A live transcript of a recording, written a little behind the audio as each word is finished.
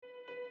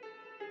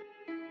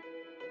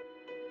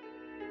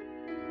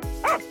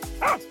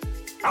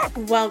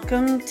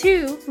Welcome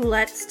to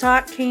Let's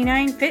Talk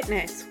Canine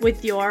Fitness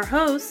with your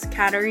hosts,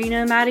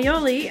 Katerina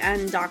Mattioli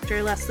and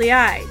Dr. Leslie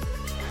I.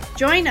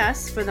 Join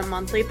us for the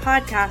monthly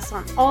podcast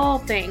on all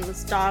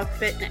things dog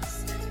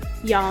fitness.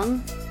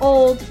 Young,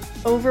 old,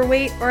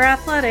 overweight, or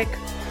athletic,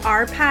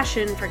 our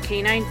passion for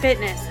canine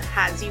fitness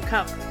has you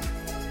covered.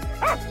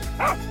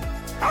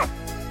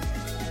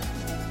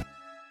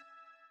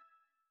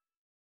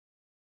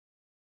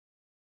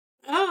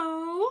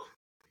 Oh,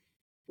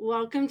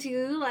 welcome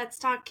to Let's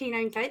Talk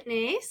Canine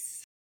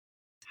Fitness.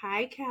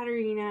 Hi,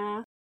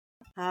 Katerina.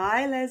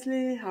 Hi,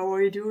 Leslie. How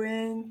are you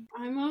doing?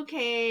 I'm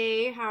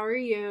okay. How are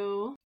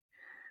you?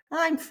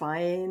 I'm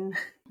fine.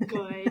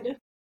 Good.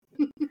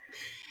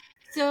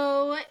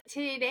 So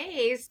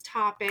today's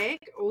topic,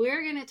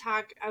 we're going to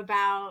talk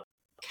about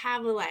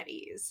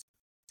Cavalettis,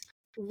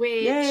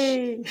 which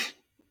Yay!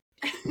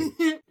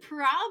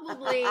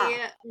 probably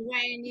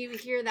when you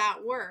hear that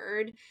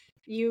word,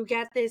 you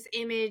get this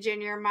image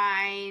in your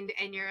mind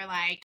and you're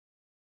like,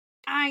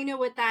 I know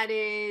what that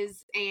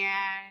is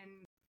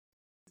and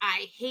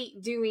I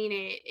hate doing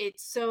it.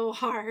 It's so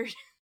hard.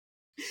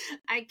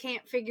 I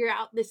can't figure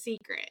out the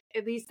secret.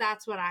 At least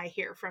that's what I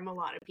hear from a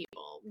lot of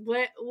people.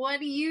 What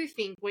do you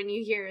think when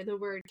you hear the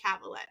word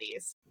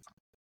Cavalettis?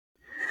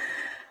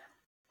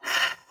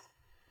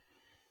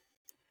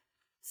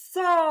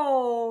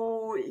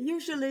 So,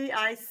 usually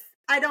I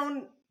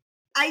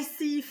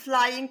see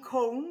flying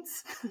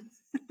cones.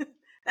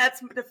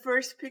 That's the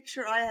first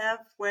picture I have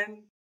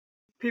when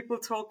people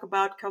talk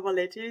about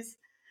Cavalettis.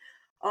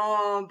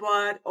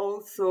 But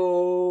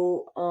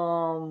also,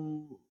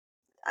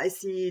 I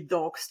see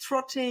dogs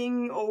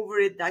trotting over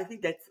it. I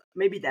think that's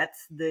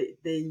the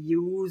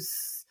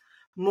use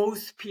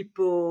most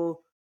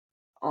people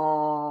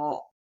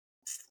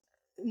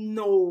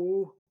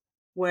know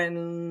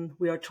when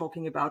we are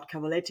talking about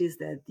Cavalettis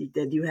that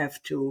you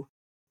have to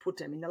put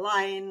them in a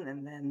line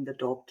and then the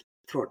dog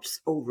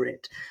trots over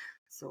it.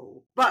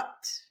 So,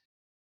 but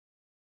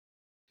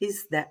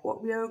is that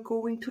what we are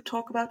going to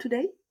talk about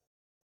today?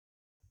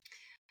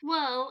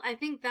 Well, I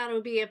think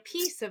that'll be a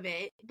piece of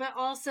it, but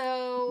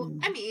also,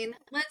 I mean,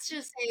 let's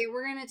just say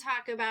we're going to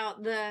talk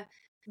about the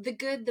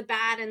good, the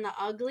bad, and the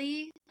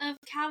ugly of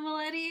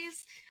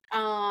Cavalettis.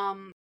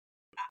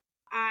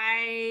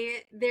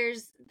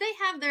 They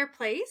have their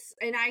place,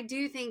 and I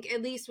do think,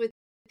 at least with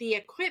the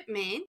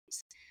equipment,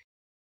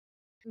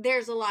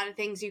 there's a lot of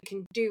things you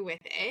can do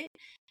with it.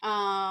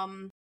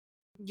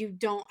 You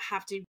don't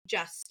have to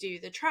just do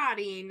the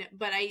trotting,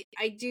 but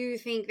I do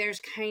think there's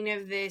kind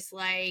of this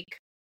like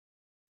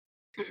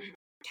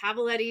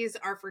Cavalettis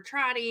are for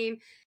trotting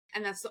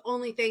and that's the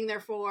only thing they're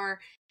for.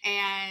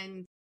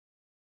 And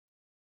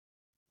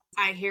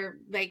I hear,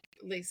 like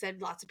they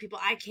said, lots of people,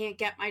 I can't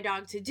get my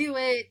dog to do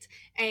it.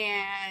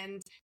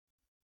 And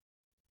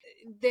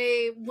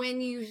when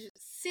you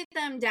sit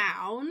them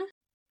down,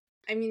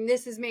 I mean,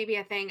 this is maybe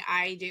a thing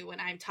I do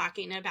when I'm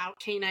talking about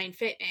canine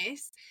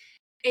fitness,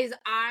 is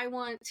I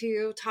want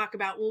to talk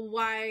about, well,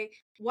 why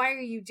are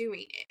you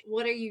doing it?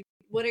 What are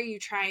you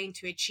trying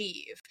to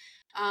achieve?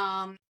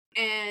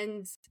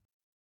 And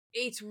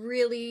it's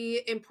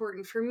really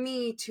important for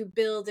me to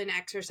build an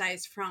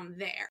exercise from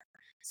there.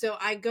 So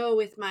I go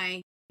with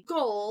my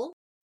goal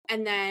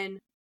and then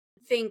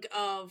think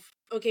of,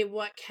 okay,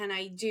 what can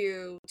I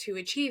do to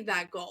achieve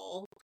that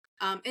goal?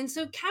 And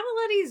so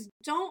Cavalettis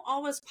don't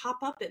always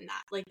pop up in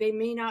that. Like, they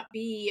may not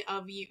be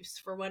of use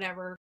for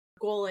whatever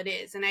goal it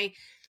is. And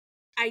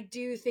I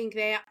do think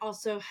they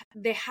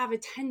have a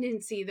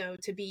tendency, though,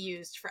 to be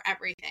used for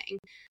everything,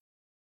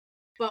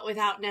 but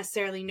without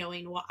necessarily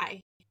knowing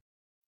why.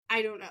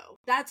 I don't know.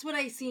 That's what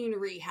I see in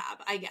rehab,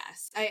 I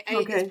guess. Okay.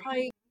 It's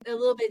probably a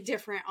little bit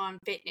different on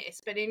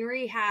fitness, but in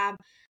rehab,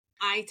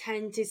 I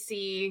tend to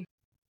see,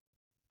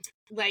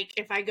 like,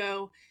 if I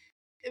go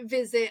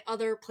visit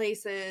other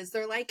places,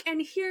 they're like,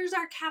 and here's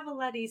our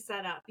Cavaletti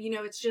setup. You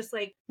know, it's just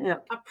like a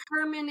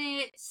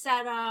permanent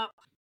setup,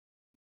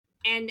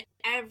 and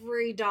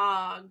every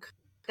dog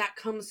that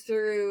comes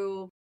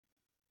through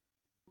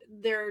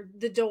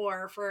the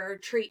door for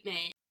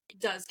treatment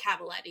does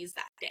Cavalettis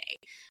that day.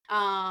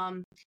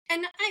 And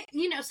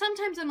I,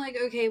 sometimes I'm like,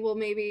 okay, well,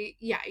 maybe,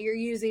 yeah, you're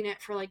using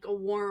it for like a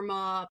warm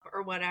up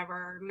or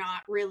whatever,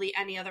 not really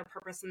any other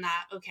purpose than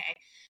that. Okay.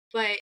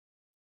 But,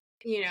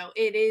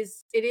 it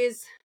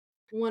is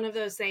one of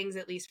those things,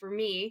 at least for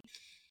me,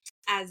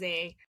 as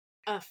a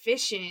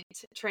efficient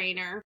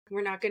trainer,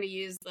 we're not going to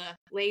use the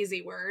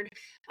lazy word.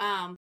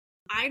 I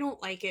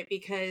don't like it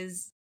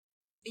because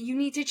you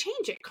need to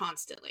change it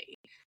constantly.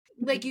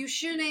 Like, you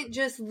shouldn't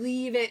just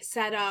leave it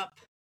set up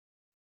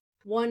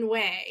one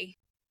way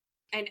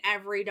and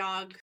every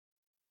dog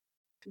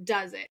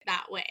does it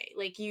that way.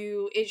 Like,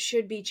 it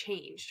should be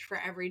changed for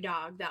every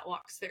dog that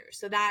walks through.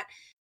 So that,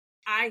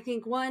 I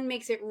think, one,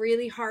 makes it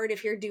really hard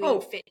if you're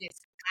doing fitness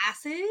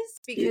classes,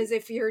 because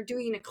if you're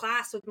doing a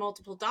class with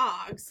multiple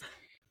dogs,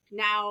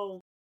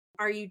 now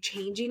are you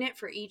changing it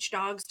for each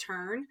dog's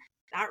turn?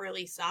 That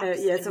really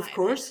sucks. Yes, of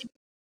course.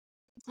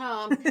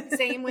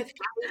 Same with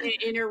having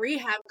it in a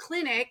rehab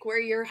clinic where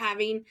you're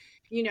having,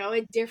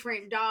 a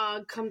different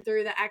dog come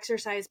through the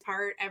exercise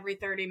part every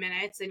 30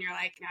 minutes and you're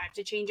like, no, I have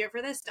to change it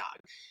for this dog.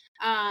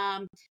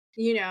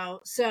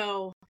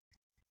 So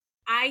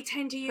I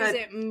tend to use But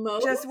it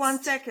most. just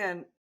 1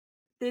 second.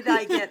 Did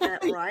I get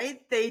that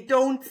right? They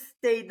don't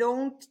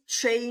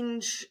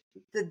change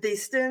the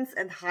distance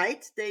and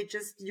height. They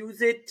just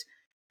use it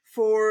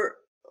for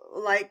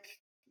like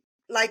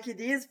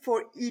it is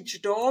for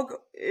each dog,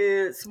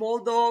 small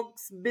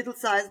dogs,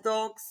 middle-sized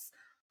dogs,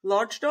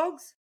 large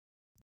dogs.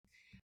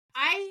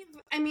 I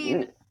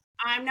mean,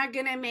 I'm not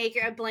gonna make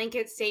a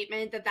blanket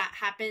statement that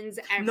happens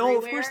everywhere. No,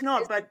 of course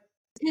not. But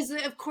because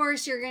of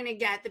course you're gonna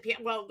get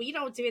well, we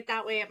don't do it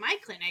that way at my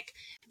clinic,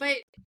 but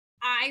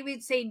I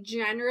would say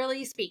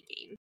generally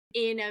speaking,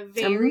 in a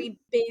very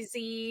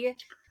busy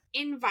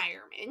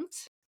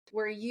environment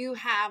where you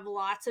have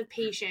lots of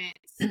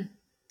patients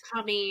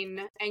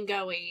coming and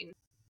going,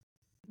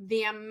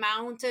 the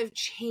amount of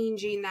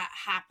changing that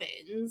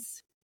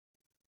happens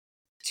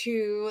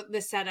to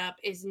the setup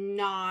is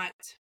not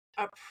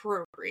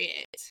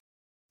appropriate.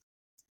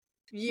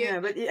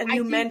 But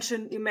you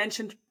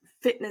mentioned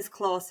fitness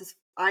classes.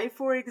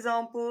 For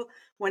example,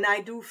 when I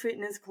do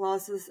fitness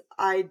classes,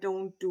 I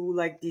don't do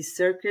like these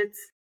circuits.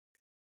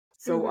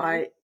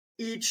 So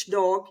each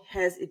dog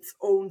has its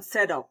own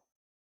setup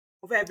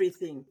of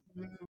everything.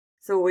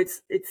 So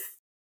it's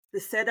the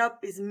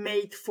setup is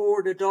made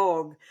for the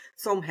dog.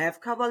 Some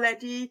have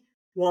Cavaletti,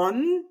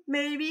 one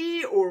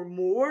maybe or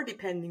more,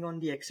 depending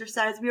on the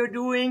exercise we are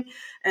doing.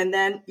 And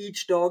then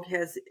each dog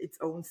has its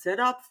own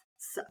setup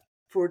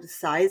for the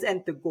size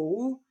and the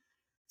goal.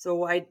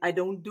 So I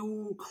don't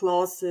do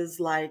classes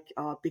like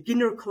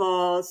beginner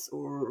class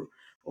or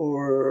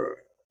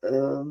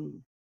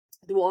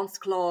advanced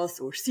class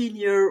or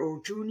senior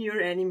or junior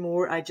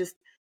anymore.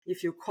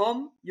 If you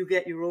come, you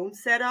get your own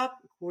setup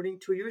according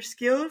to your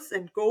skills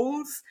and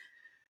goals.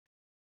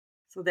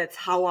 So that's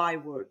how I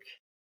work.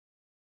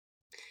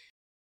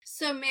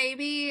 So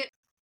maybe,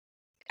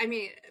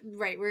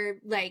 right, we're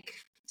like,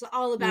 it's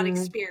all about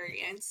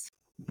experience.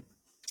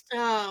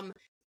 So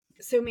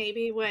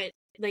maybe what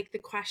like the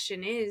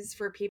question is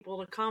for people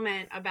to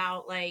comment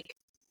about, like,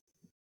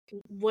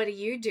 what do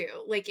you do?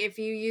 Like, if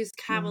you use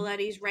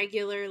Cavalettis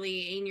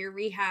regularly in your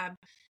rehab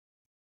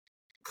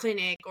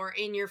clinic or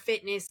in your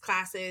fitness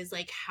classes,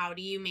 like, how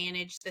do you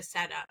manage the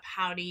setup?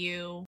 How do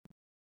you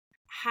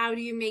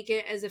make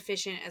it as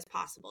efficient as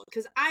possible?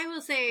 Because I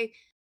will say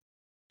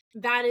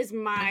that is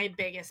my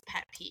biggest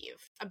pet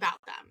peeve about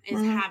them, is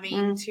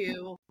having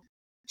to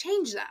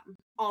change them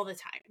all the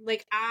time.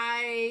 Like,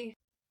 I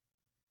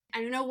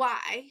don't know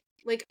why.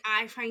 Like,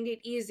 I find it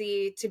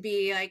easy to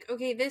be like,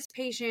 okay, this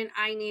patient,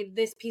 I need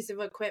this piece of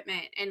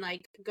equipment, and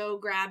like go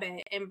grab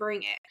it and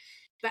bring it.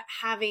 But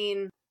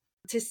having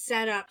to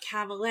set up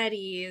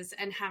Cavalettis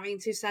and having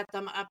to set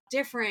them up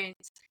different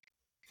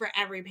for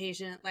every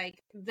patient, like,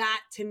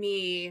 that to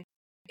me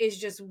is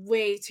just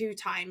way too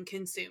time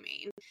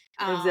consuming.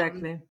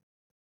 Exactly.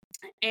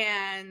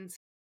 And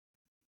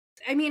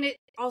I mean, it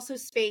also,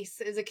 space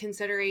is a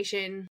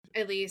consideration,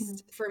 at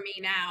least for me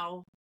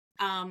now.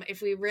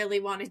 If we really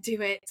want to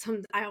do it,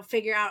 I'll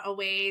figure out a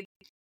way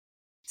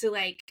to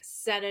like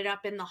set it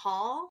up in the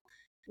hall,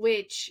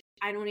 which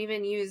I don't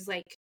even use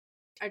like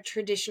a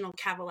traditional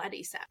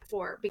Cavaletti set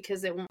for,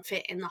 because it won't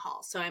fit in the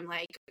hall. So I'm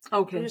like,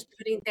 I'm just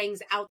putting things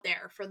out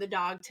there for the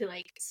dog to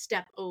like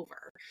step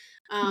over.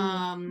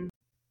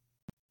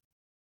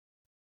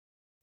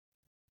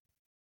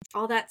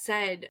 All that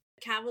said,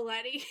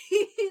 Cavalettis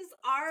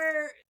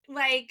are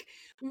like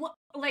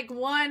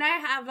one, I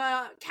have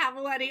a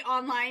Cavaletti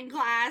online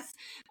class.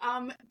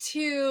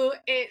 Two,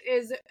 it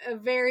is a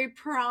very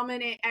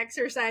prominent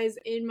exercise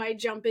in my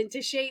jump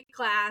into shape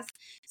class.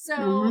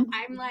 So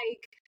I'm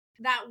like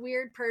that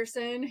weird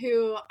person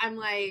who, I'm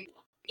like,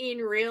 in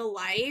real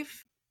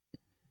life,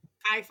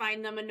 I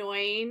find them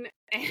annoying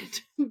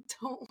and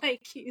don't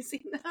like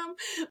using them,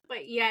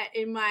 but yet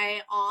in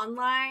my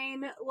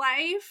online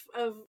life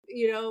of,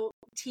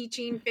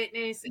 teaching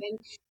fitness and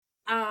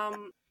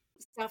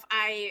stuff,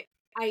 I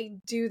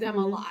do them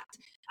a lot.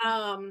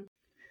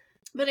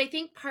 But I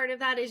think part of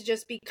that is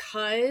just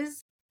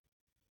because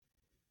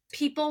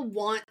people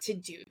want to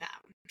do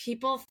them.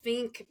 People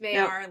think they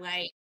are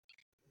like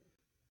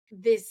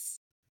this,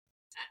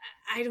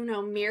 I don't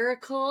know,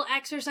 miracle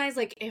exercise.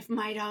 Like, if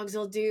my dogs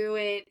will do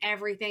it,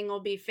 everything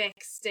will be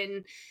fixed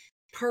and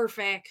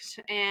perfect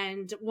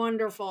and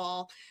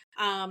wonderful.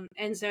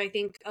 And so I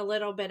think a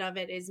little bit of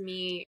it is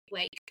me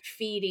like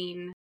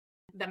feeding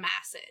the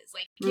masses,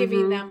 like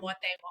giving them what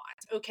they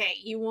want. Okay,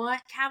 you want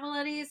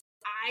Cavalettis?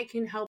 I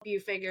can help you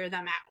figure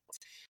them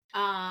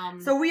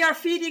out. So we are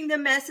feeding the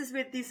masses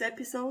with this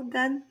episode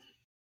then?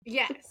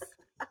 Yes.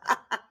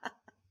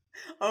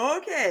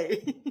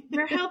 Okay.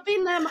 We're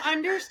helping them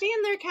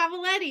understand their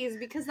Cavalettis,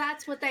 because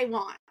that's what they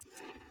want.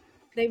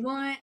 They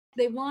want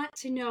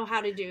to know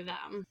how to do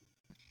them.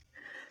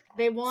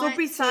 They want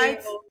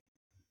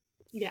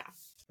yeah.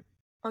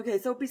 Okay,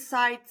 so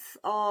besides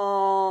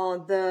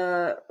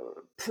the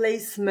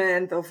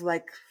placement of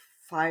like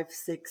 5,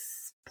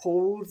 6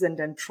 poles and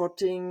then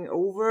trotting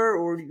over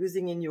or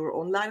using in your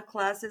online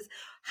classes.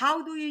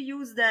 How do you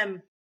use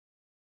them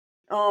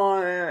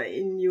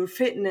in your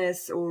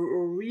fitness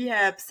or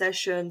rehab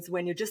sessions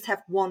when you just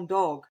have one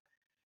dog?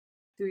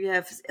 Do you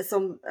have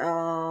some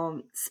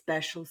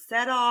special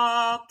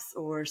setups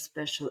or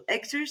special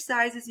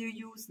exercises you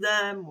use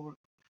them? Or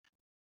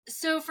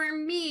So for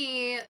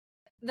me,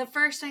 the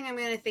first thing I'm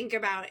going to think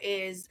about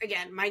is,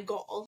 again, my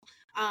goal.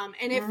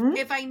 And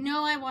if I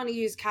know I want to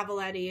use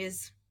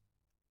Cavalettis,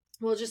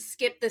 we'll just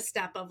skip the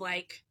step of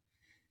like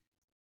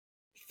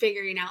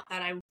figuring out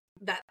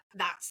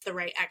that's the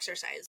right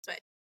exercise. But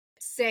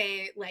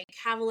say like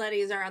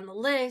Cavalettis are on the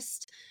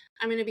list,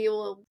 I'm going to be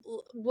able,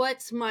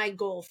 what's my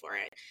goal for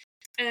it?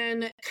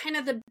 And kind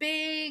of the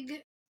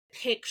big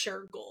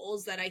picture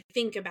goals that I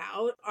think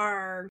about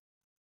are,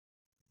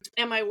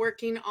 am I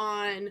working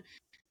on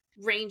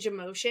range of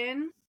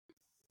motion,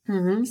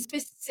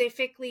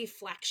 specifically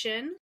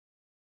flexion?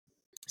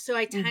 So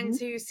I tend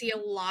to see a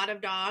lot of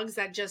dogs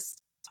that just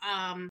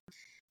I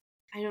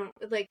don't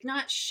like,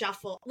 not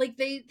shuffle, like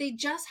they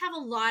just have a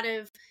lot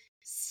of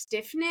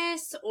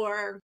stiffness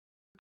or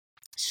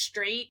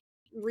straight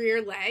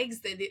rear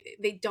legs.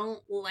 They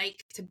don't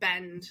like to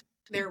bend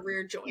their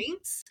rear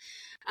joints.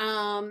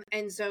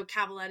 And so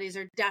Cavalettis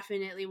are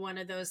definitely one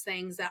of those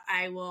things that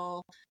I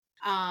will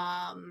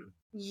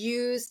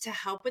use to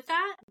help with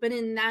that. But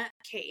in that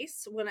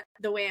case,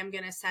 the way I'm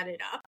going to set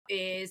it up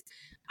is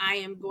I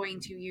am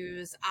going to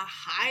use a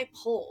high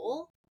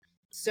pole.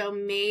 So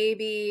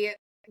maybe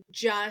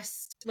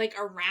just like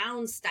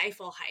around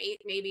stifle height,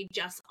 maybe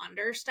just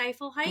under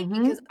stifle height,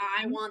 because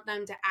I want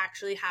them to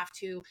actually have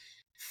to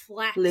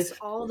flex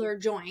all their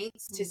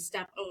joints to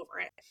step over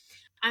it.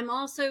 I'm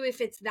also,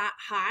 if it's that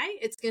high,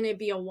 it's going to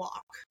be a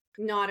walk,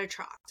 not a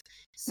trot.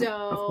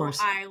 So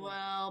I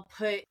will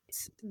put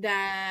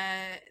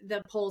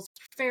the poles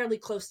fairly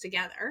close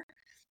together,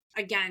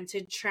 again,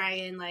 to try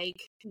and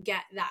like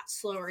get that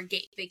slower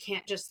gait. They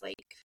can't just like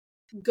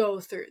go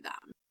through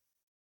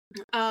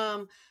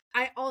them.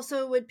 I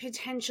also would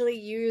potentially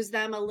use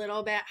them a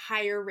little bit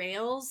higher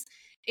rails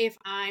if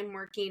I'm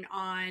working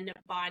on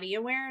body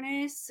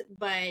awareness,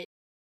 but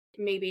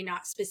maybe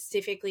not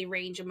specifically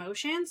range of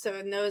motion. So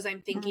in those,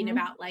 I'm thinking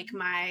about like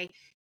my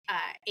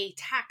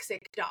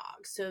ataxic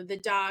dogs. So the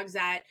dogs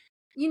that,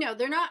 you know,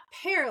 they're not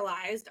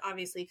paralyzed,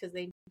 obviously, because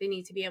they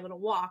need to be able to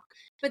walk,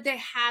 but they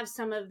have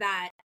some of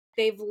that.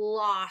 They've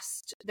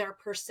lost their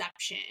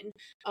perception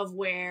of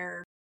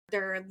where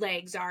their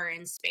legs are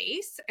in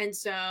space. And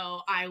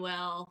so I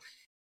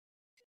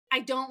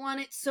don't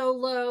want it so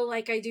low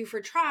like I do for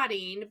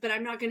trotting, but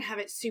I'm not going to have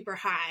it super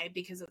high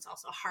because it's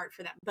also hard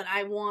for them. But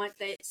I want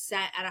that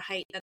set at a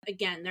height that,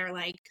 again, they're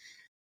like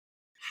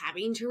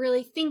having to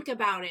really think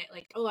about it.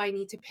 Like, oh, I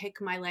need to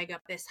pick my leg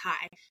up this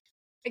high.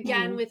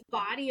 Again, with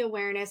body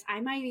awareness,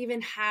 I might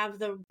even have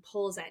the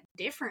poles at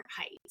different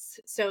heights.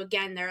 So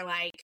again, they're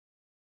like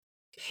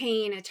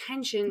paying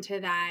attention to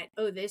that.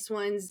 Oh, this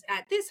one's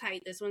at this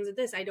height. This one's at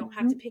this. I don't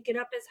have to pick it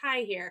up as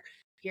high here.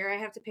 Here I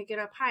have to pick it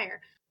up higher.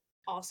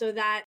 Also,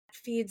 that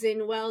feeds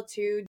in well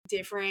to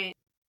different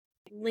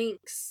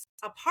links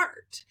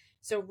apart.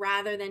 So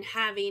rather than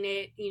having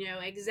it, you know,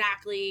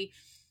 exactly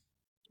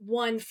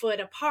 1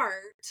 foot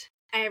apart,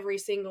 every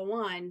single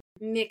one,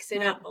 mix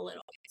it up a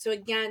little bit. So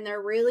again,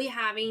 they're really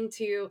having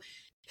to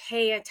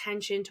pay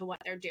attention to what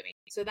they're doing.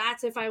 So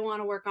that's if I want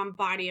to work on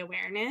body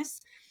awareness.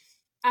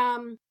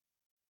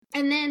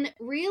 And then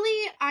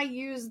really I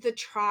use the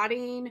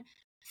trotting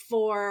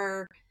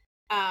for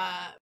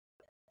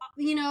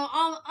you know,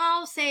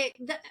 I'll say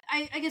that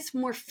I guess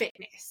more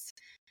fitness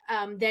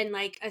than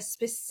like a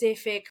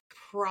specific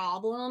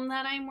problem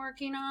that I'm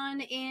working on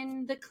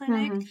in the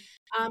clinic.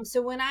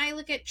 So when I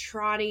look at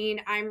trotting,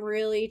 I'm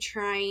really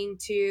trying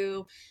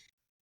to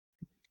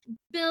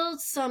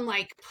build some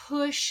like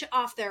push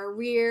off their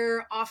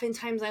rear.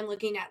 Oftentimes I'm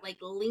looking at like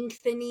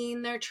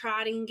lengthening their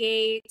trotting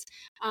gait.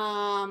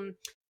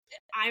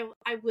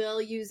 I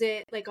will use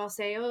it, like I'll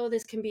say, oh,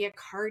 this can be a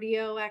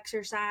cardio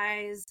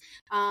exercise,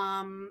 you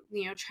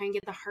know, try and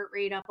get the heart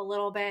rate up a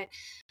little bit.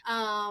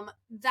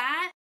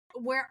 That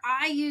where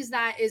I use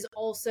that is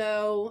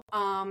also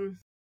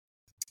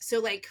so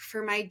like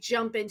for my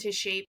jump into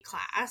shape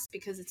class,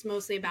 because it's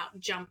mostly about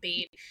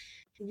jumping,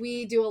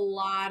 we do a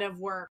lot of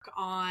work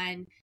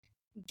on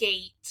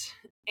gait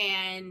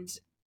and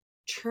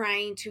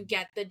trying to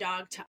get the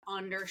dog to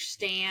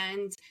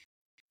understand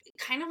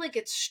kind of like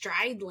its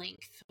stride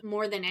length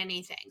more than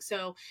anything.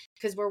 So,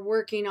 because we're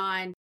working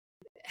on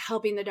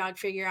helping the dog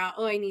figure out,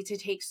 oh, I need to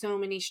take so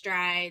many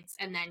strides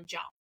and then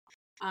jump.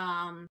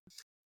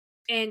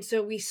 And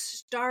so we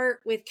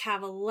start with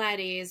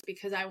Cavalettis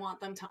because I want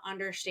them to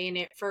understand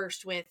it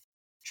first with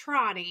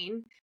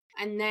trotting,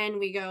 and then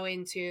we go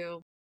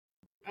into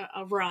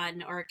a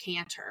run or a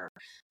canter.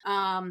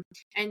 And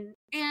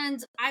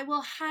I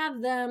will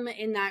have them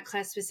in that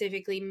class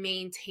specifically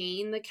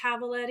maintain the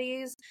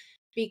Cavalettis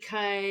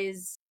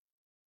because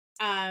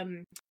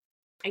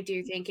I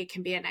do think it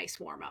can be a nice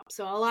warm up.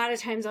 So a lot of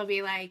times I'll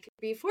be like,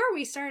 before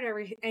we start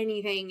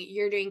anything,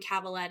 you're doing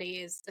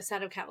Cavalettis, a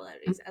set of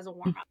Cavalettis as a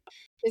warm up,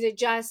 because it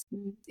just,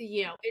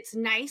 it's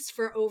nice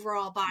for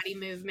overall body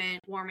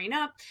movement, warming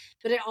up,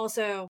 but it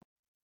also,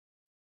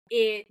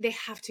 they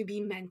have to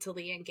be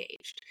mentally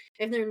engaged.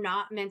 If they're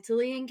not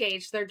mentally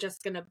engaged, they're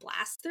just going to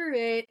blast through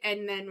it,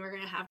 and then we're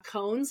going to have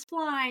cones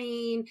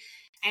flying,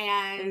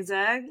 and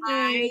Exactly.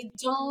 I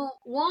don't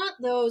want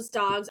those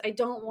dogs. I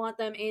don't want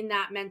them in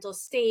that mental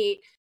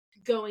state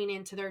going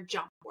into their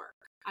jump work.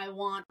 I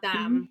want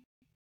them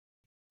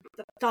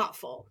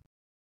thoughtful.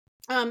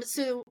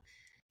 So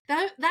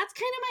that's kind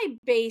of my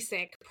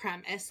basic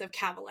premise of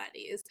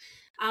Cavalettis.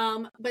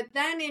 But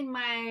then in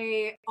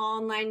my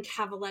online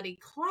Cavaletti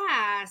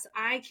class,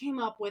 I came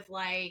up with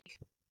I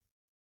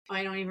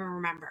don't even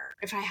remember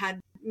if I had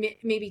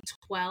maybe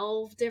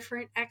 12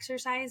 different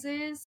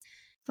exercises.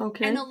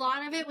 Okay. And a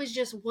lot of it was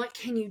just, what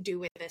can you do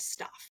with this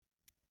stuff?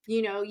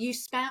 You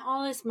spent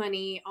all this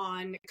money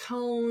on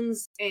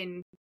cones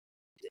and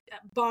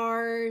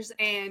bars,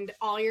 and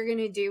all you're going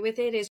to do with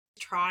it is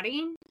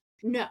trotting.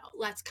 No,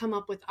 let's come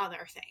up with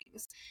other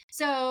things.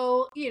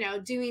 So,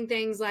 doing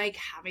things like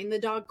having the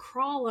dog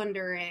crawl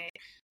under it,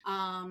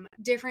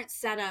 different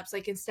setups,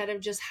 like instead of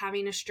just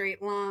having a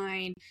straight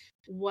line,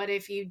 what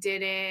if you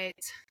did it,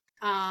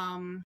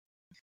 I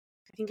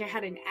think I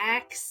had an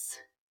X.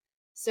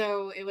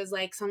 So it was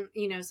like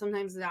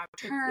sometimes the dog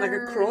turns. Like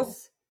a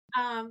cross?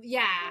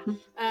 Yeah.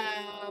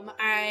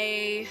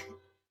 I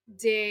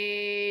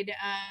did,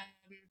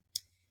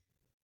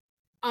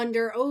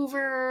 under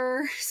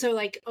over, so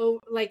like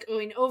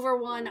going over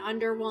one,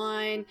 under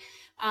one,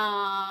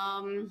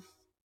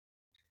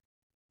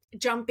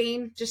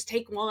 jumping, just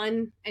take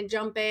one and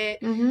jump it.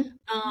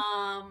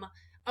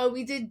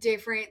 We did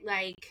different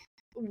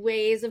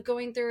ways of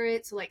going through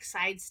it, so like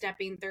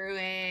sidestepping through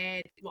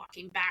it,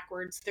 walking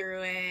backwards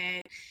through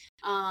it.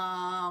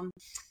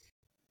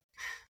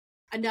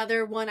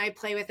 Another one I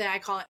play with it, I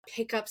call it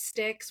pickup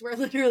sticks, where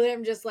literally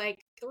I'm just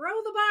like,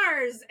 throw the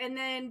bars and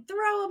then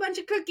throw a bunch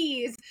of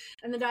cookies,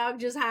 and the dog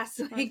just has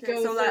to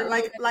go. So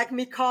like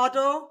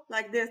Mikado,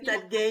 like this,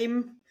 that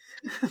game.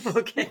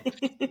 Okay.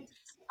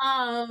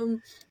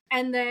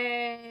 And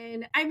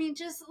then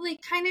just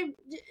kind of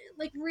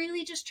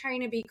really just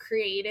trying to be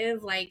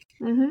creative,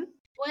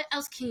 what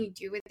else can you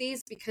do with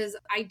these? Because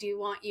I do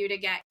want you to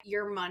get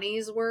your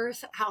money's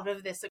worth out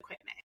of this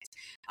equipment,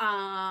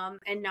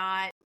 and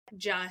not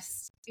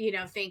just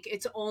think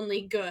it's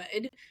only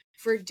good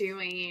for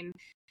doing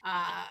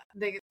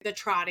the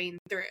trotting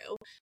through.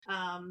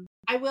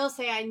 I will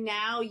say I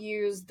now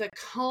use the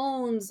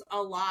cones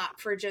a lot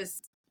for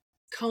just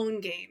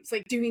cone games,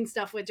 like doing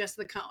stuff with just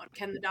the cone.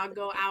 Can the dog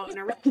go out and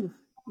around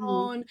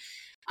cone?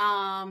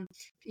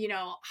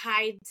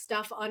 Hide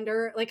stuff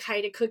under,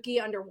 hide a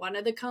cookie under one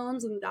of the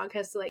cones, and the dog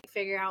has to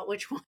figure out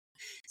which one.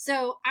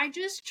 So I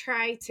just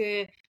try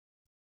to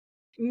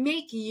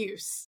make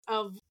use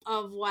of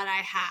what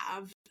I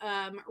have,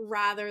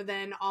 rather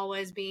than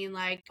always being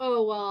like,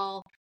 oh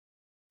well,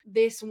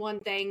 this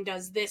one thing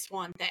does this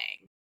one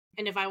thing,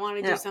 and if I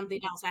want to do something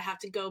else, I have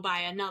to go buy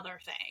another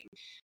thing.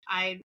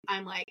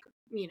 I'm like,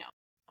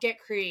 get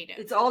creative.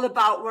 It's all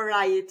about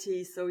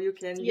variety, so you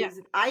can use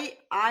it.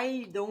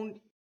 I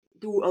don't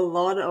do a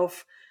lot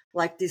of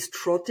this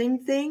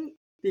trotting thing,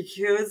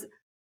 because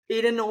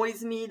it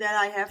annoys me that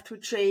I have to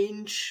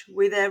change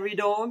with every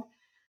dog.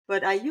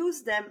 But I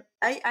use them.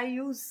 I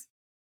use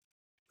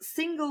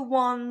single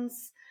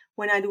ones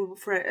when I do,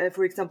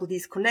 for example,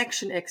 these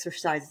connection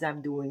exercises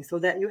I'm doing, so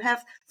that you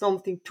have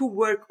something to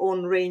work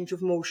on, range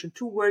of motion,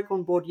 to work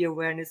on body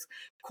awareness,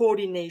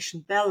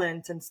 coordination,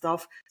 balance, and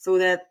stuff, so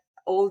that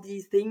all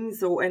these things.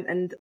 So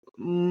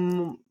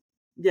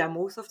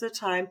most of the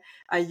time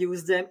I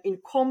use them in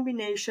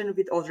combination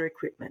with other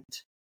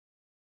equipment.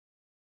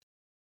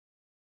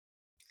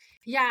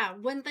 Yeah,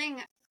 one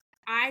thing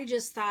I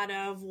just thought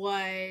of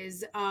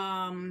was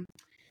I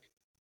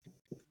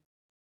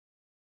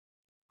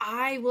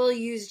will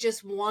use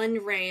just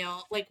one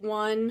rail,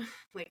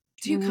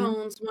 two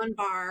cones, one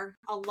bar,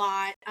 a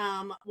lot.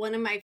 One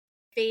of my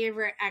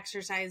favorite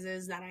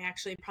exercises that I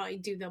actually probably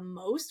do the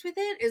most with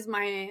it is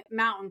my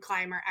mountain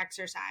climber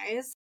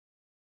exercise,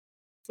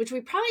 which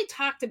we probably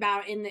talked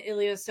about in the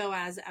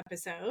iliopsoas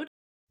episode.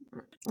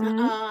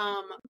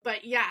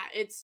 But yeah,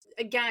 it's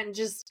again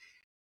just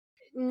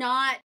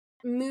not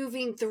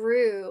moving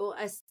through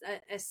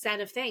a set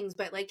of things,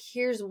 but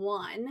here's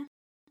one,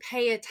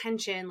 pay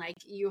attention,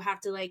 you have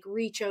to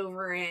reach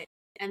over it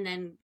and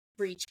then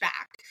reach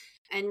back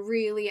and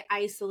really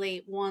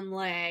isolate one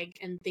leg,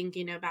 and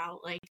thinking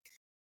about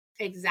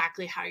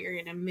exactly how you're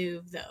going to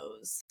move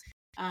those.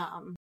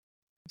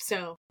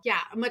 So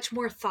yeah, a much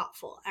more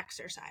thoughtful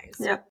exercise.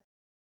 Yeah,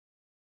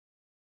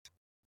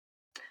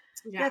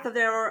 so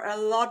there are a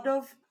lot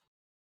of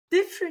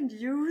different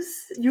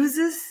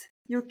uses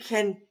you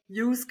can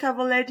use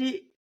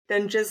Cavaletti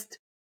than just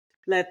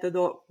let the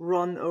dog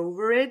run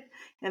over it.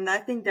 And I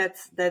think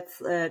that's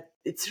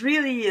it's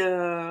really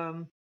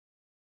a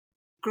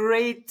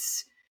great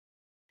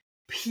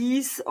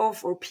pieces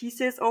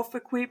of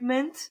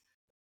equipment.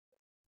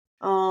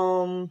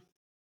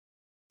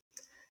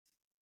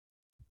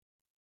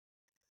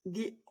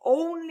 The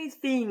only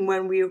thing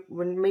when we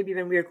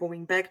are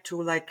going back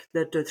to like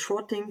the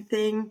trotting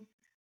thing,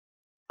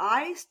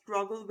 I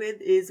struggle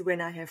with is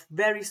when I have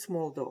very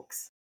small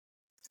dogs.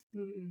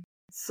 Mm.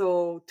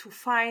 So to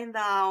find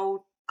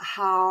out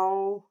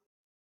how,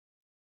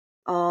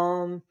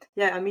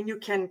 I mean, you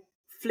can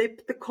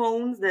flip the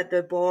cones that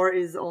the bar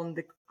is on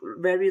the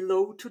very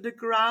low to the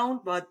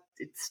ground, but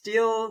it's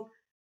still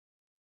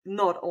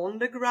not on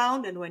the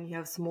ground. And when you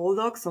have small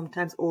dogs,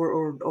 sometimes,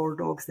 or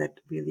dogs that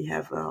really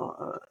have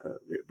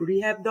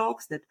rehab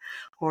dogs that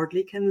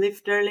hardly can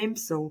lift their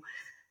limbs. So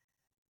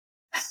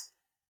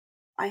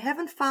I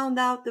haven't found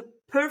out the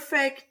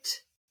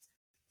perfect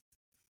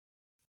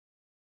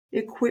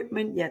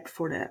equipment yet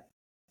for that.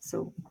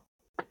 So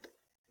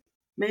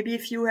maybe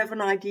if you have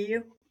an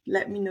idea,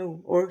 let me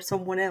know, or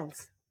someone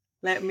else,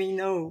 let me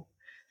know.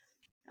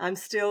 I'm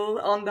still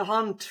on the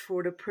hunt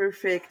for the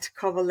perfect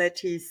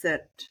Cavaletti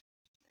set.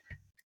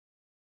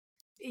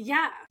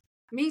 Yeah,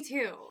 me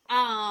too.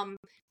 I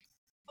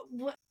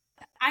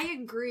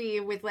agree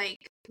with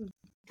like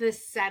the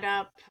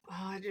setup.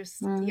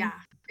 Yeah,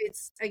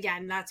 it's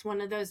again, that's one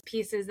of those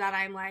pieces that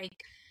I'm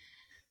like,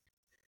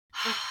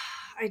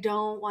 I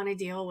don't want to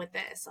deal with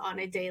this on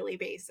a daily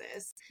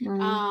basis.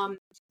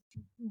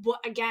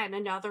 Again,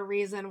 another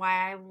reason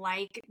why I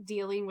like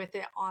dealing with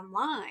it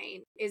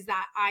online is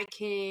that I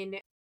can,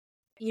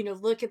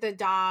 look at the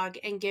dog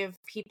and give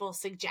people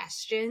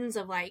suggestions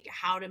of like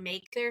how to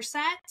make their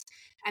set,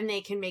 and they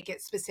can make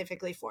it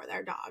specifically for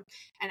their dog.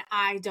 And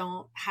I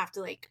don't have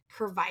to like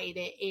provide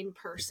it in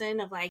person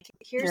of like,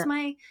 here's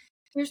my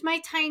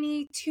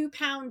tiny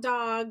 2-pound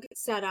dog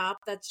setup.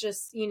 That's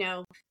just,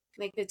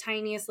 like the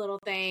tiniest little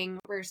thing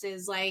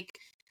versus like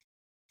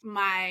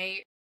my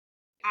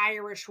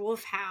Irish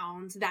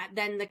wolfhounds that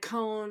then the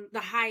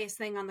highest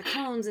thing on the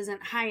cones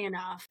isn't high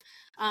enough.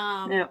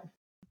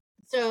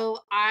 So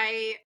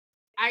I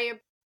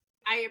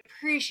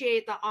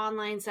appreciate the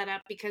online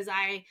setup because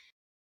I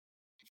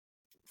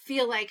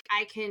feel like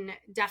I can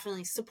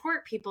definitely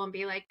support people and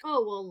be like,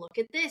 oh, well, look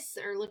at this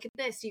or look at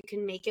this. You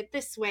can make it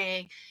this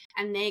way,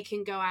 and they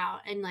can go out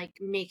and like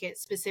make it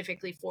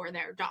specifically for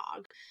their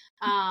dog.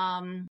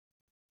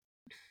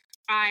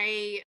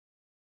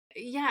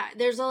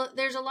 There's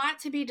a lot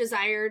to be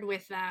desired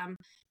with them,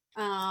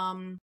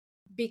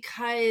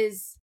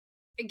 because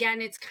again,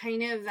 it's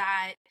kind of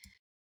that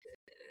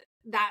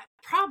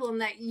problem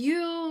that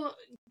you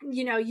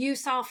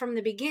saw from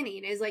the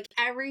beginning is like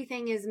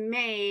everything is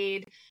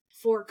made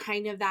for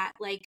kind of that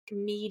like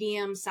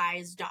medium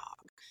sized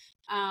dog,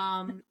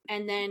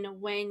 and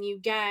then when you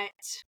get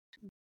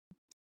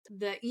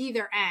the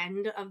either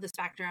end of the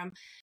spectrum,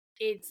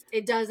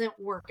 it doesn't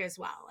work as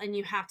well, and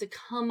you have to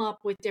come up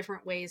with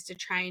different ways to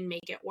try and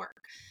make it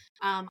work.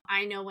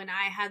 I know when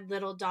I had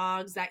little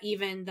dogs that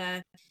even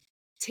the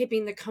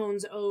tipping the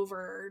cones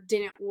over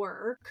didn't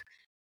work.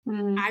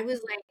 I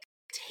was like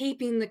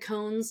taping the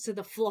cones to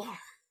the floor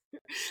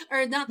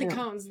or not the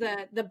cones,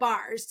 the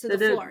bars to the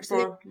floor. So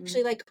they're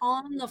actually like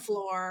on the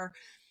floor,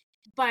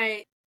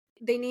 but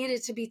they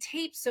needed to be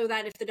taped so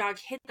that if the dog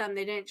hit them,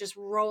 they didn't just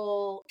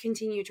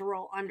continue to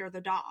roll under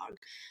the dog.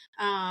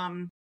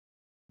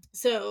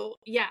 So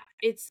yeah,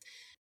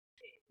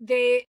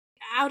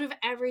 out of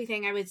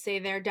everything, I would say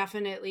they're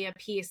definitely a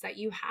piece that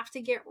you have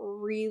to get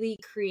really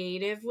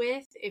creative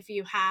with if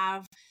you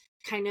have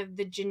kind of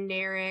the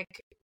generic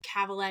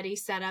Cavaletti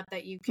setup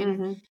that you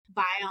can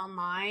buy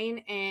online,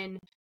 and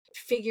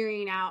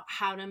figuring out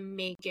how to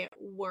make it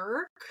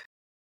work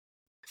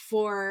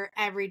for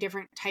every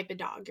different type of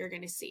dog you're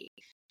going to see.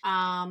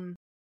 And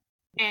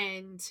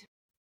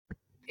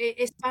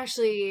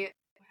especially,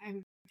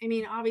 I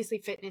mean, obviously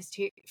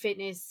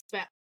fitness,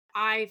 but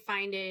I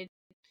found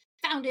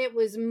it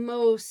was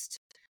most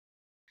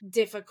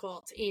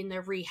difficult in the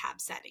rehab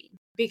setting,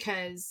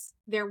 because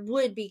there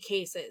would be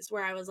cases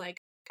where I was like,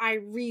 I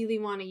really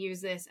want to use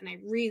this and I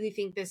really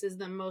think this is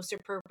the most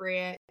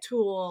appropriate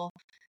tool,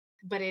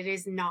 but it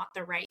is not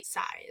the right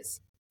size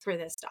for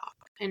this dog,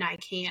 and I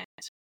can't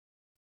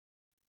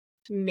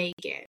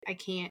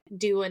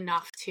do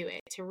enough to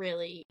it to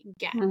really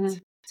get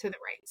to the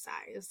right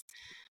size.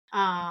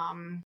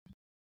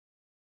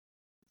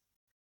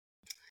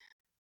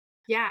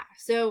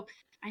 So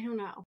I don't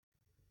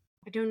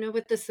know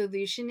what the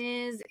solution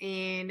is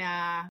in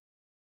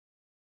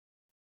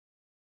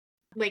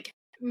like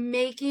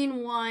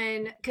making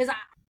one, because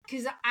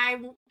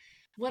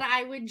what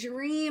I would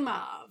dream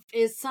of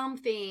is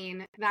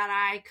something that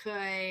I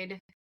could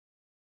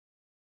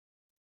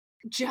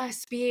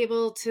just be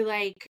able to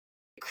like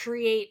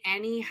create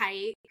any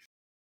height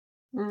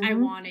I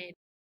wanted,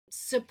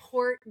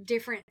 support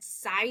different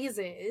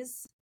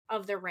sizes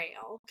of the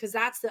rail, because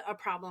that's a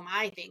problem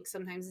I think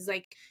sometimes is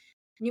like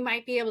you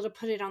might be able to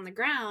put it on the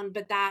ground,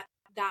 but that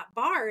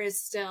bar is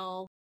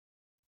still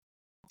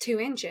 2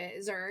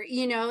 inches, or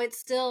it's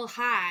still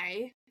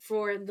high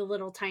for the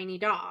little tiny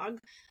dog.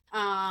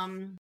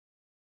 And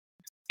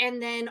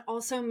then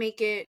also make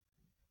it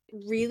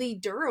really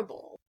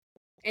durable,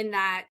 in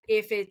that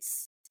if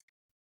it's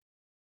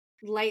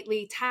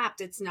lightly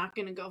tapped, it's not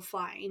going to go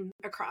flying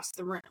across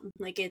the room.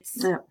 Like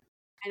it's, Yeah.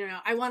 I don't know,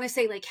 I want to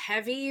say like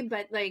heavy,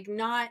 but like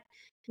not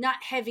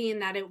heavy in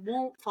that it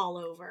won't fall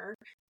over,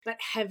 but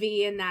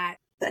heavy in that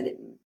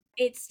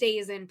it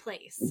stays in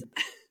place.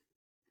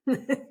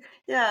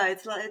 Yeah,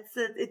 it's like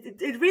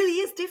it really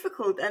is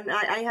difficult, and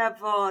I have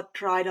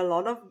tried a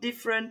lot of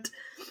different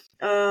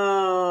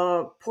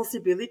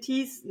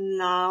possibilities.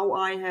 Now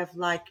I have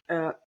like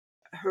a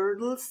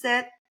hurdle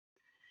set,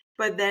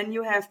 but then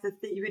you have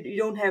you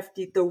don't have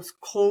those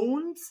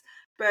cones,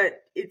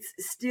 but it's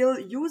still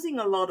using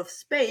a lot of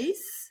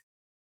space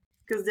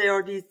because there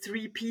are these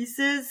three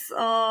pieces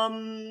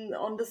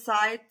on the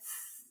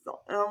sides,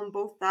 on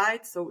both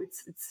sides. So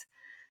it's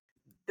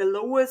the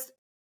lowest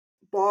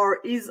bar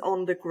is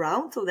on the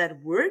ground, so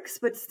that works,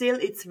 but still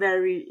it's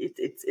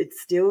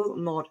it's still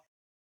not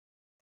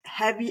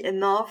heavy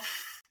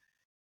enough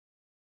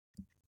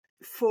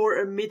for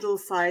a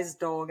middle-sized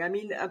dog. I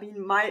mean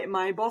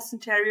my Boston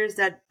Terriers,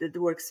 that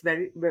works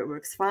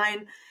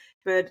fine,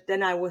 but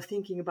then I was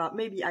thinking about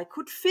maybe I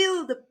could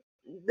fill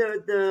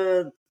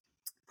the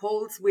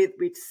poles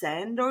with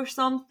sand or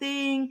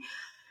something,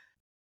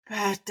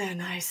 but then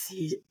I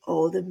see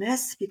all the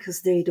mess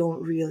because they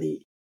don't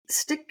really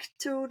stick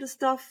to the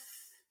stuff.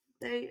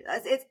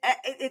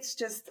 It's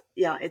just,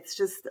 yeah, it's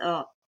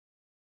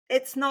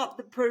not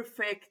the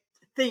perfect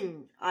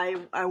thing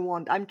I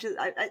want.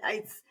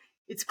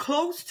 It's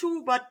close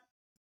to, but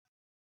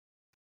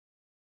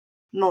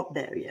not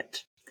there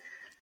yet.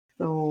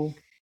 So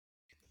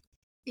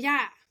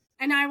Yeah.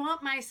 And I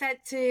want my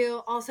set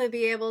to also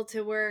be able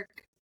to work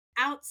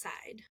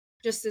outside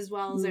just as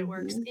well as it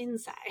works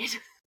inside.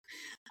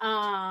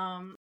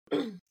 I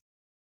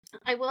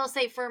will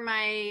say for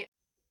my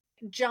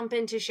jump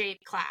into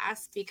shape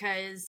class,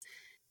 because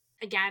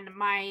again,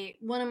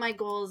 one of my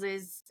goals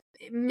is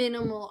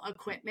minimal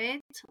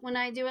equipment when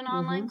I do an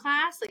online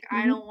class. Like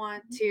I don't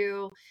want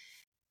to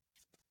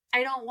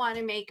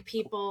make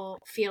people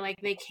feel like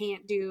they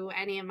can't do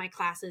any of my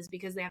classes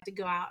because they have to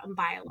go out and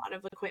buy a lot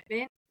of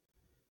equipment.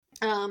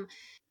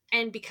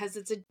 And because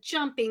it's a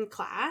jumping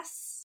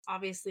class,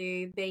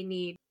 obviously they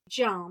need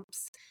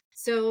jumps.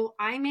 So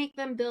I make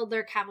them build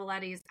their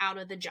Cavalettis out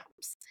of the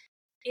jumps.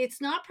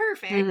 It's not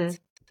perfect.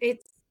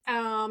 It's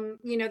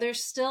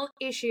there's still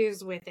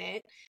issues with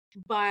it,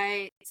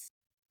 but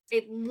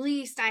at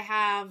least I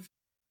have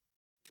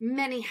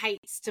many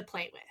heights to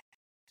play with.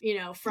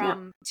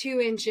 From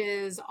 2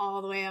 inches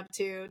all the way up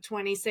to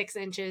 26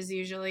 inches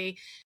usually.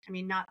 I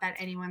mean, not that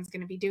anyone's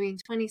going to be doing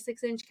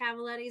 26-inch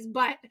Cavalettis,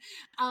 but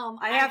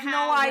I have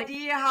no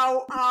idea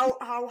how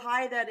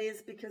high that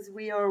is because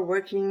we are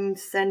working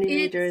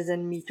centimeters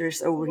and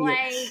meters over here.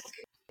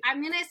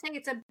 I'm going to say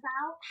it's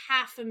about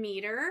half a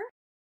meter.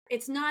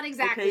 It's not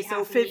exactly okay, so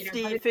half 50, a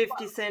meter, but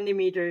 50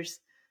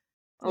 centimeters.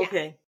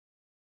 Okay.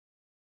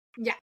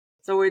 Yeah.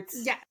 So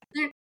it's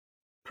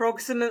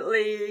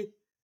approximately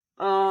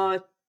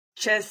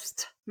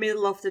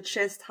middle of the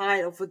chest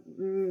height of a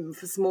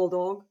small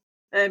dog,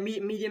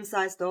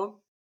 medium-sized dog.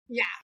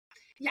 Yeah.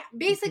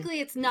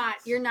 Basically,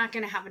 you're not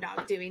going to have a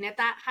dog doing it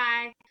that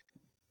high.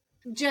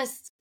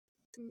 Just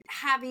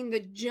having the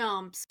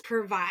jumps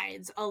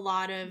provides a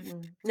lot of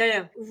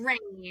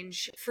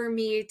range for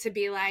me to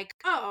be like,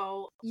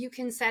 oh, you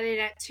can set it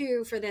at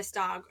 2 for this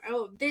dog.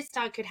 Oh, this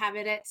dog could have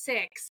it at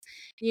 6,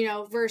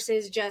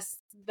 versus just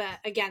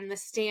the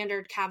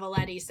standard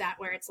Cavaletti set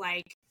where it's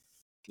like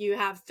you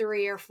have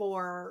 3 or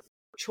 4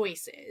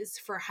 choices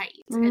for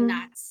height and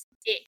that's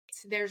it.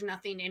 There's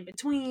nothing in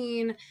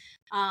between.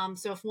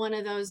 So if one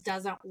of those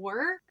doesn't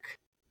work,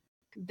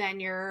 then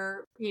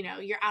you're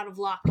out of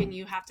luck and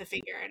you have to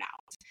figure it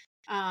out.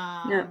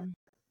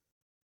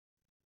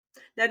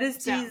 That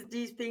is,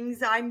 these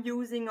things I'm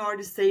using are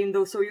the same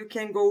though, so you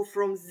can go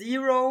from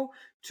 0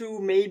 to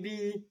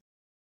maybe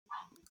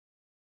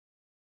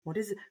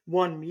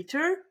 1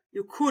 meter.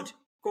 You could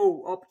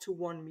go up to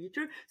 1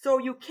 meter, so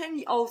you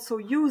can also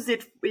use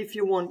it if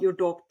you want your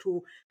dog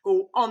to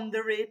go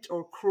under it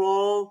or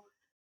crawl,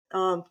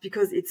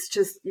 because it's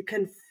just, you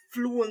can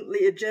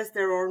fluently adjust.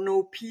 There are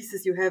no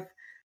pieces. You have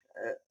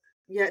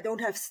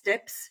don't have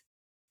steps.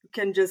 You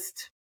can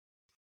just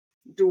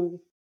do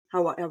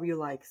however you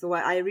like. So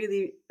I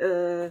really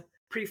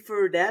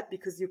prefer that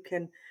because you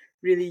can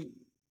really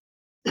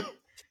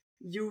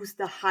use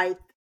the height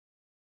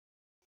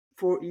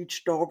for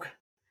each dog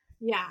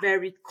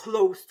very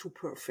close to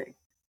perfect.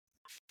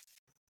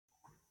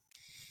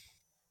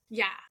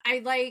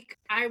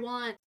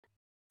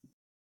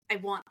 I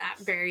want that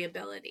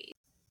variability.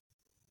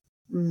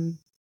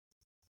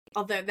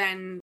 Although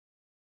then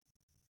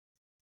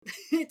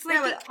it's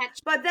like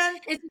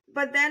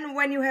but then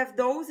when you have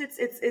those, it's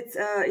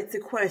a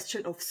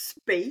question of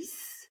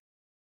space.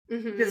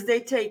 Because they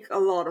take a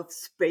lot of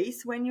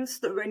space when you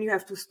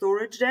have to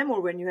storage them, or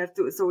when you have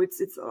to. So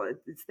it's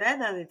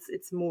that, and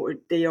it's more.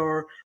 They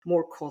are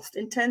more cost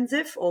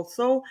intensive.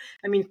 Also,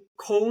 I mean,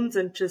 cones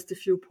and just a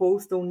few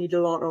posts don't need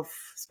a lot of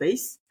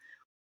space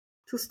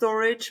to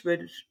storage, but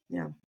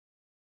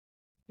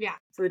Yeah.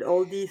 So with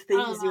all these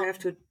things you have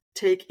to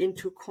take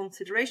into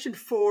consideration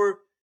for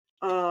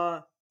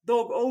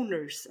dog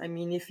owners. I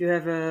mean, if you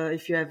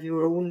have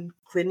your own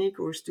clinic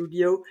or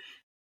studio.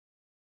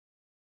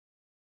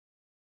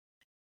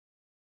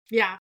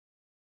 Yeah.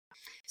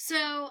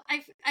 So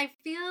I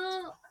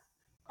feel,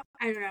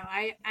 I don't know,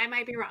 I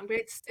might be wrong, but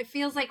it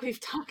feels like we've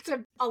talked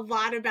a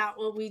lot about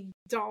what we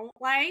don't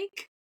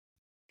like.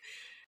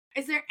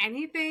 Is there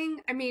anything,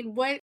 I mean,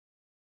 what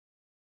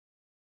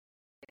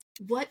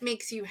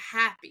makes you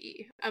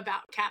happy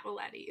about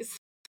Cavalettis?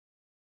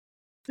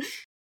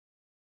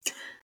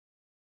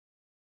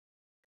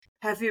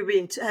 Have you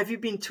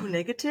been too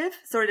negative?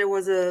 Sorry, there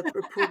was a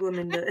problem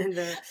in the.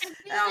 I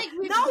feel like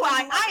we've No,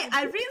 done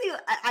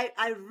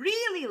I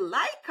really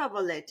like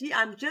Cavaletti.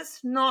 I'm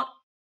just not.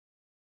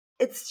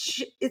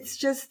 It's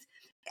just.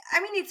 I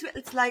mean,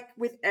 it's like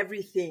with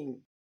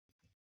everything.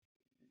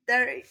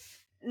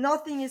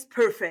 Nothing is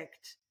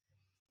perfect,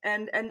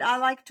 and I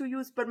like to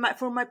use, but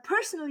for my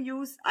personal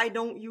use, I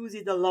don't use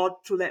it a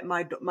lot to let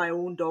my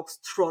own dogs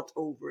trot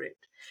over it,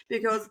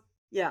 because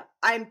yeah,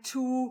 I'm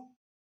too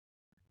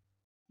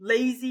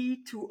lazy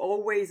to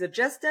always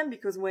adjust them,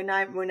 because when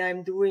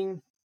I'm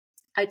doing,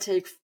 I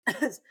take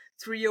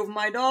 3 of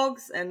my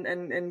dogs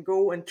and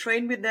go and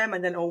train with them,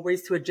 and then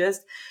always to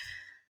adjust.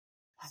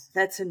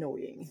 That's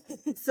annoying.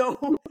 So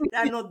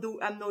I'm not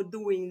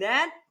doing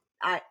that.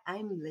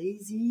 I'm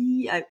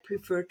lazy. I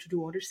prefer to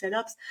do other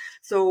setups.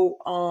 So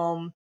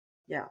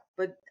yeah,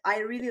 but I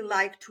really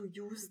like to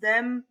use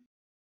them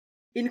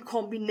in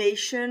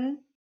combination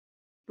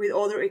with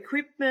other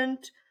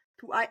equipment.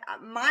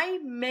 My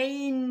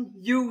main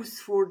use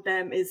for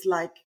them is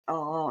like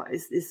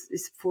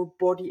is for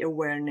body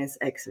awareness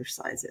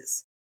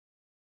exercises.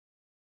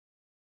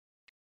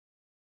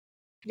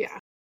 Yeah.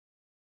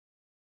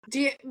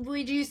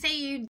 Would you say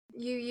you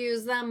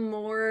use them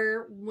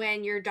more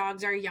when your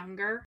dogs are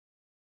younger?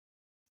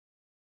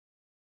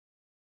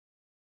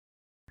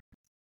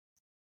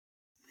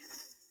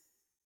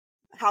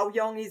 How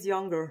young is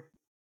younger?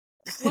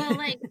 Well,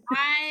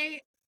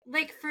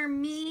 like for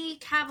me,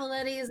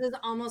 Cavalettis is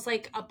almost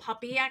like a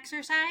puppy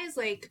exercise.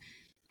 Like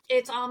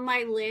it's on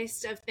my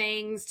list of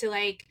things to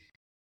like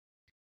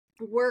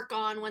work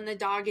on when the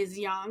dog is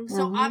young.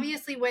 So Mm-hmm.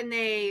 obviously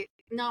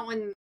not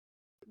when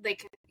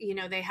like,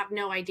 they have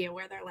no idea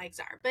where their legs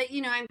are. But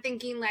I'm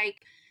thinking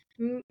like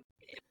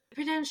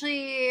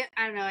potentially,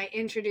 I don't know, I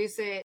introduce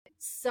it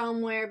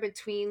somewhere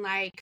between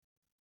like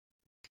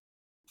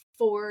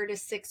 4 to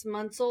 6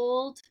 months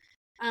old.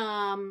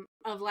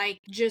 Of like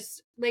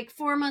just like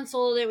 4 months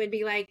old, it would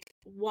be like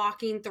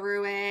walking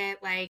through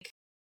it, like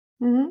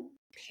Mm-hmm.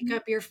 pick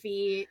up your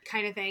feet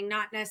kind of thing,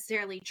 not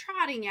necessarily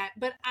trotting yet,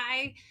 but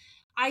I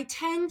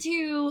tend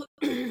to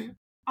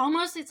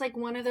almost, it's like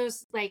one of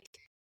those like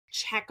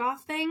check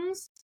off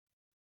things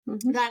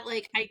Mm-hmm. that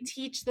like I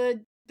teach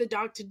the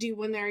dog to do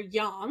when they're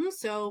young,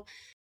 so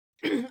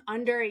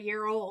under a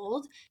year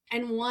old.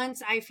 And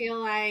once I feel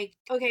like,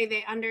 okay,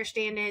 they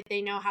understand it,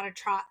 they know how to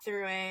trot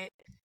through it,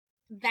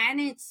 then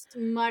it's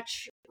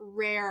much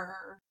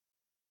rarer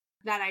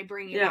that I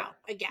bring it Yeah. out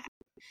again.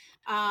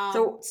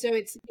 So So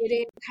it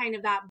is kind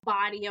of that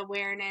body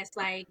awareness,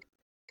 like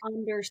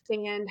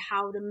understand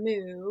how to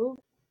move,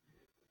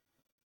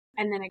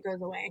 and then it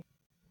goes away.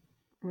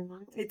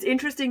 it's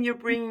interesting you're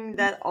bringing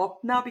that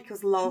up now,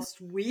 because last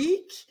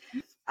week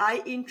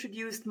I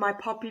introduced my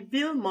puppy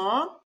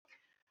Vilma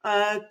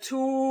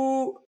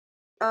to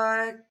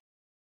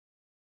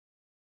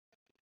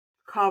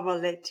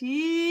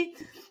Cavaletti.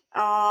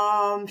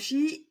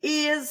 She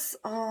is,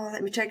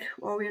 let me check,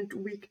 we're in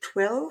week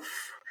 12.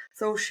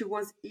 So she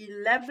was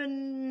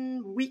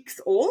 11 weeks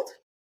old.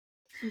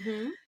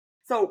 Mm-hmm.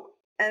 So,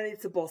 and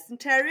it's a Boston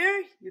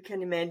Terrier. You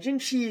can imagine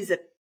she's a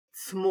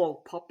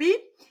small puppy.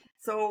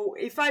 So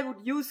if I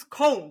would use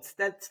cones,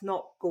 that's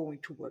not going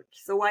to work.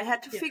 So I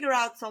had to figure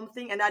out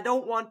something, and I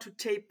don't want to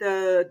tape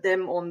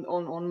them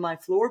on my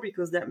floor,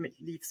 because that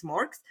leaves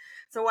marks.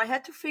 So I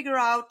had to figure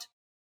out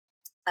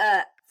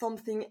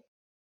something,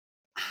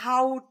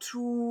 how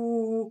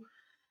to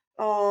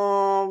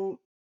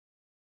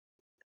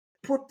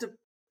put the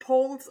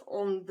poles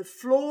on the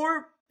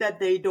floor that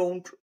they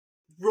don't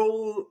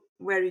roll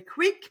very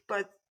quick,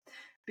 but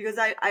because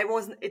I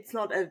wasn't, it's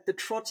not the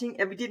trotting,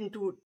 and we didn't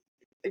do,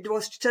 it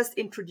was just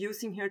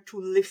introducing her to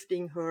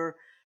lifting her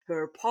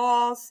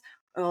paws.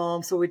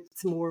 So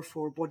it's more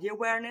for body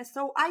awareness.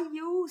 So I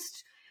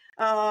used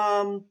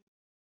the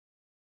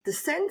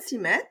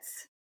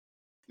Sensimets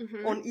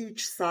Mm-hmm. on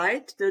each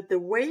side, the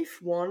wave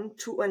one,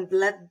 and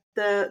let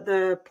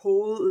the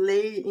pole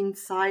lay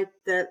inside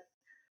that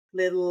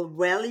little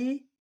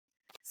valley.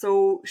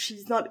 So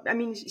she's not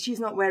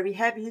very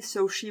heavy,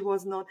 so she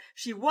was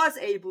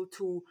able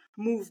to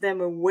move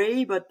them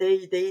away, but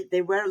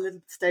they were a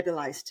little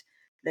stabilized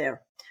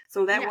there.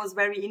 So that was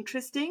very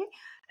interesting.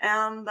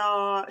 And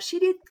she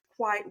did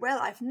quite well.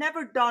 I've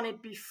never done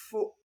it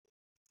before.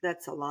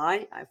 That's a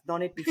lie. I've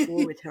done it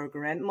before with her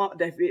grandma,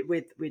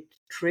 with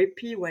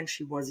Trippy when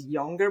she was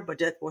younger, but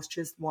that was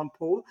just one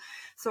pole.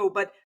 So,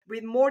 but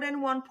with more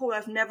than one pole,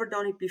 I've never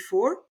done it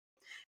before.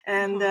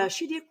 And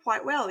she did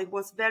quite well. It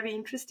was very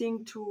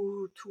interesting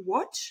to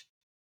watch.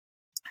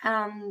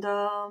 And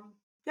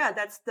yeah,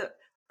 that's the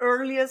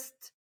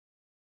earliest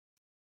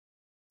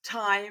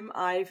time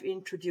I've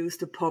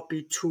introduced a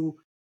puppy to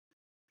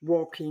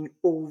walking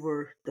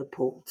over the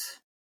poles.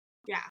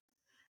 Yeah.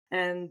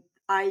 And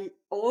I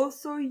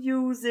also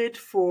use it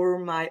for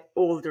my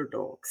older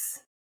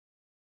dogs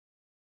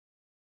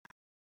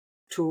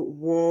to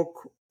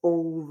walk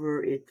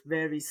over it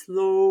very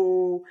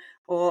slow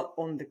or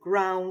on the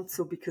ground.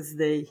 So because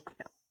they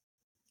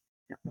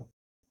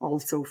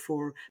also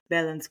for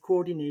balance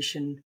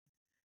coordination,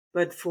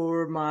 but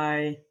for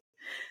my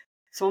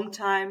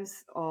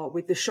sometimes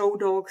with the show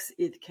dogs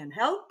it can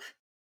help.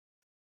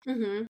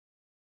 Mm-hmm.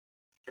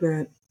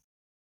 But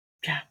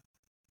yeah,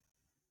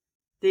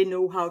 they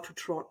know how to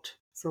trot,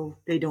 so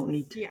they don't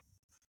need.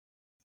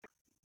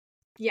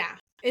 Yeah,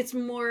 it's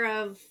more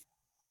of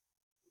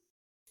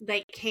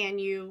like, can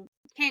you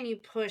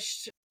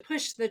push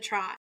the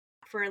trot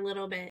for a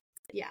little bit?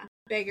 Yeah,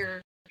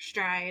 bigger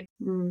stride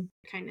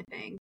kind of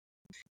thing.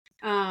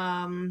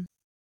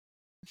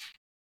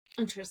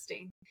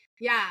 Interesting.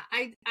 Yeah,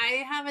 I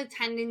have a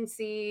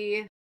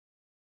tendency.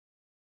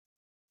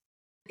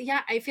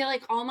 Yeah, I feel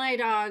like all my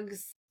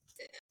dogs,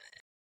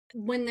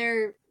 when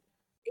they're,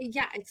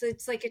 yeah,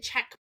 it's like a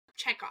check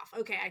off.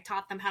 Okay, I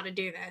taught them how to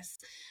do this.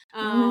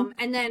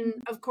 And then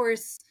of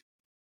course,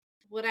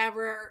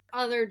 whatever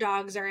other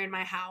dogs are in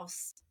my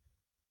house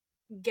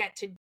get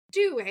to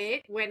do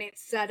it when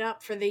it's set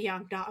up for the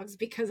young dogs,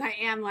 because I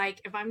am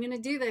like, if I'm going to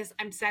do this,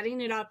 I'm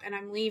setting it up and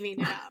I'm leaving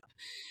it up.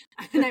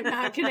 And I'm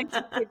not going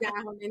to take it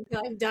down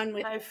until I'm done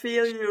with it. I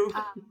feel you.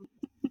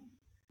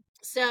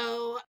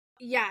 So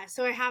yeah,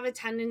 so I have a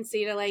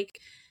tendency to like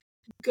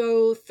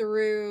go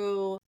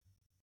through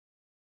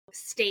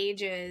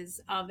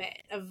stages of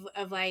it,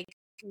 of like,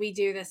 we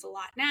do this a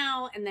lot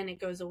now and then it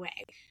goes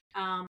away.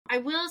 I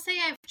will say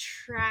I've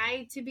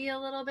tried to be a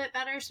little bit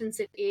better since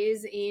it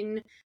is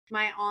in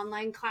my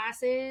online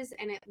classes,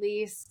 and at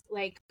least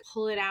like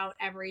pull it out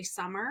every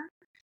summer.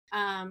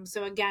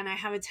 So again, I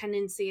have a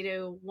tendency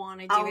to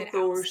want to do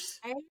outdoors.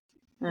 it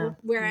outside,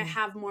 where I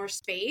have more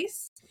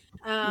space.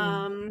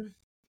 And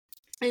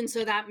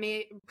so that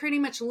pretty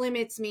much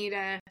limits me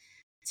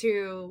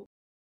to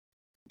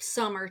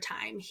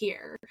summertime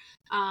here.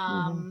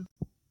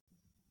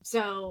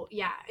 So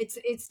yeah,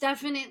 it's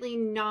definitely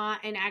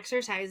not an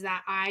exercise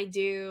that I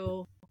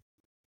do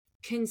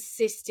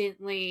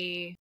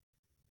consistently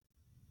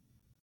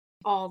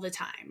all the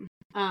time.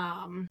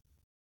 I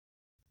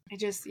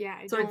just, yeah,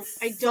 I don't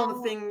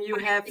something you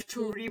have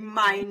to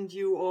remind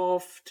you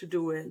of to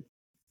do it.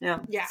 Yeah.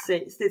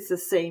 It's the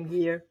same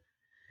here.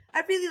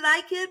 I really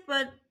like it,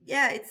 but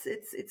yeah,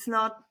 it's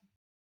not.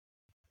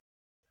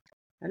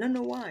 I don't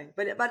know why,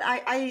 but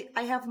I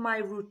have my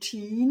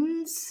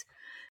routines,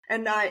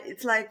 and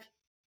it's like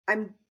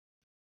I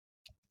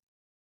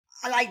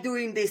like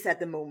doing this at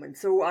the moment.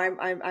 So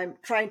I'm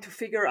trying to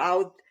figure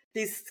out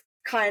this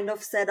kind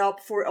of setup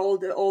for all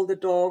the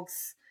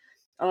dogs,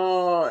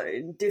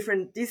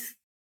 this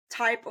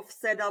type of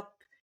setup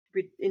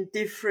in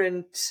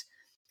different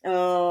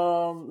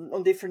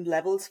on different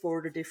levels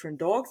for the different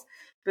dogs.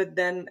 But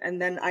then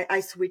I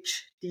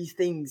switch these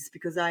things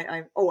because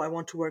I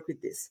want to work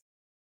with this,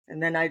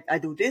 and then I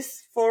do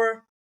this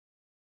for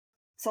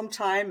some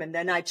time, and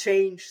then I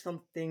change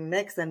something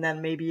next, and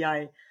then maybe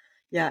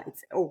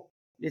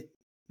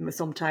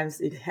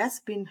sometimes it has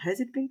been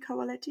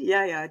Cavaletti?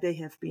 Yeah, they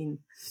have been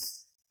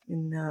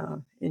in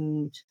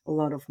a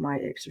lot of my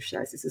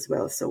exercises as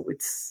well. So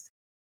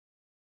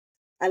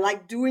I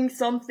like doing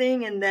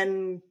something and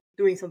then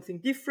doing something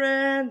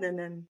different, and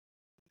then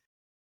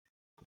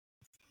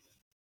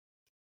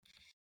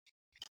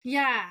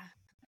yeah.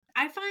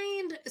 I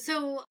find,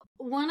 so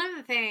one of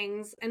the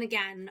things, and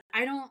again,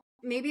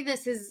 maybe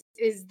this is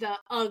the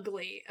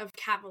ugly of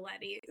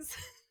Cavalettis,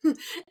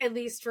 at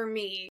least for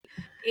me,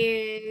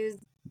 is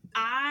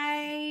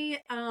I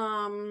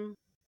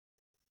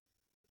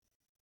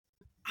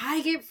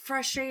get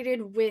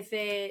frustrated with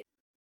it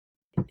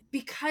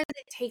because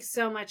it takes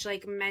so much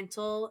like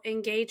mental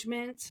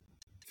engagement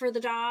for the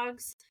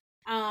dogs.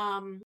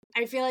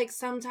 I feel like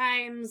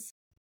sometimes,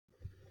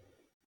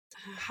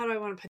 how do I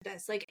want to put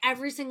this? Like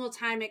every single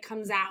time it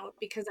comes out,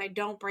 because I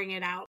don't bring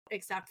it out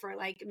except for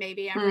like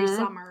maybe every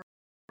summer,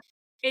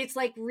 it's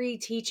like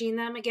reteaching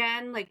them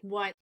again, like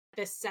what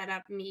this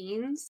setup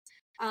means.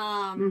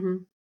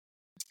 And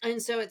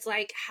so it's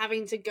like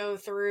having to go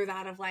through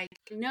that of like,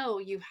 no,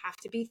 you have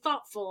to be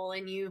thoughtful,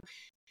 and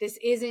this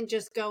isn't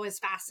just go as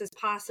fast as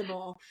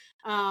possible.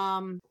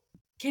 Can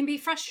be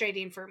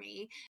frustrating for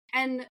me.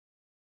 And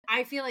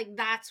I feel like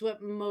that's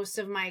what most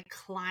of my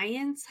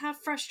clients have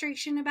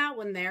frustration about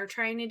when they're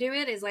trying to do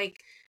it, is like,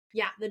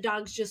 yeah, the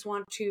dogs just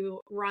want to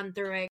run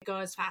through it, go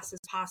as fast as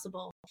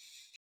possible.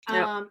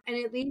 And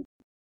at least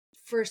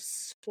for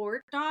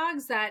sport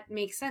dogs, that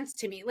makes sense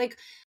to me. Like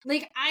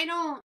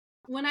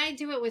when I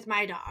do it with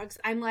my dogs,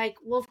 I'm like,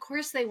 well, of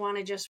course they want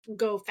to just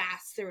go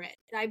fast through it.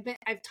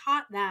 I've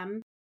taught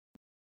them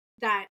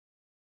that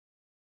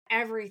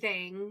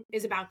everything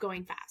is about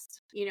going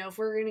fast. If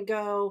we're going to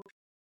go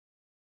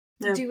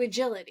do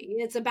agility,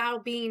 it's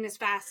about being as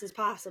fast as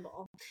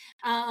possible.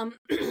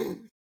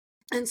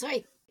 And so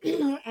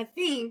I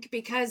think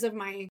because of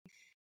my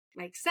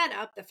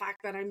setup, the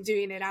fact that I'm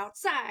doing it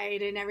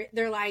outside and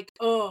they're like,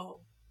 oh,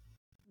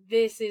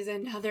 this is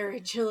another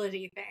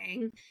agility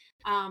thing.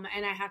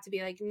 And I have to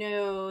be like,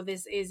 no,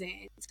 this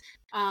isn't.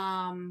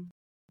 And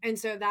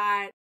so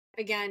that,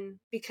 again,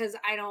 because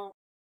I don't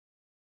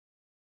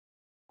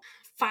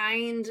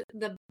find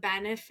the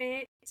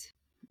benefit,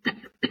 the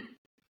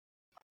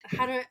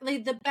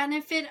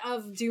benefit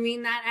of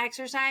doing that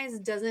exercise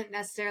doesn't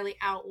necessarily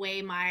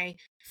outweigh my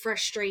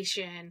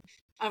frustration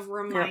of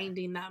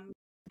reminding them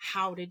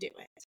how to do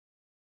it.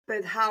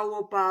 But how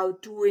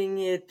about doing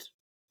it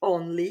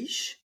on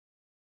leash?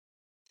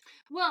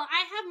 Well,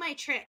 I have my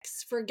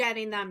tricks for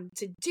getting them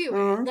to do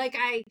it. Like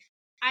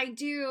I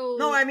do.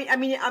 No, I mean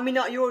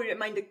not your. I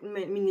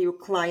mean your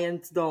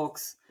clients'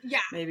 dogs. Yeah.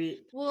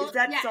 Maybe. Well, Is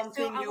that yeah,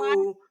 something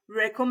you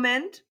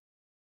recommend?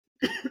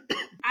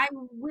 I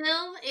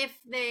will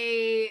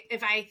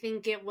if I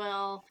think it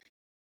will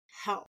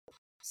help.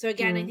 So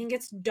again, I think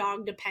it's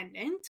dog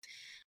dependent.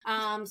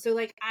 So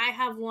like I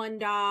have one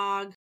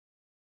dog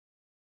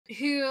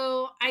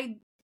who I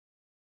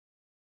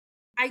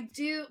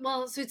do,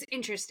 well, so it's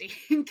interesting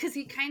because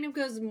he kind of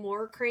goes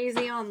more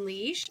crazy on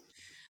leash.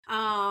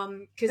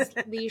 Because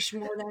leash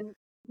more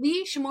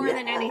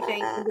than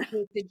anything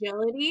indicates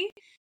agility.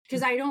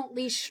 Because I don't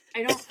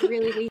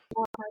really leash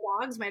all my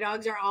dogs. My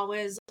dogs are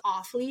always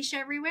off leash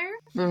everywhere,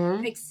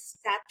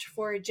 except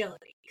for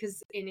agility.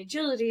 Because in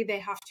agility, they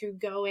have to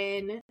go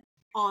in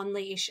on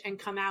leash and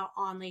come out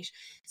on leash.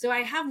 So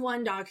I have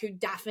one dog who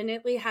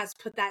definitely has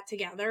put that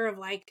together of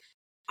like,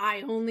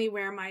 I only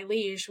wear my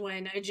leash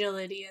when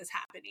agility is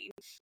happening.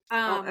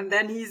 And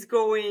then he's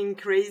going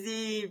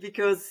crazy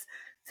because...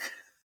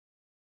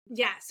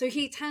 Yeah, so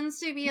he tends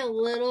to be a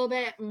little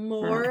bit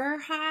more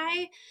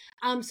high.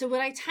 So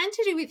what I tend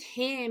to do with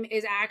him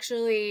is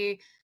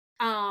actually,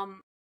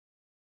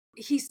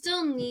 he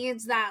still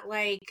needs that,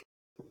 like,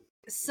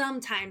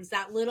 sometimes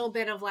that little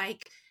bit of,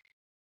 like,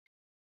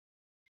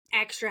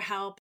 extra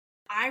help.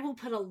 I will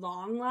put a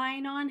long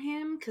line on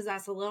him because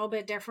that's a little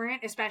bit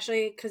different,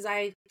 especially because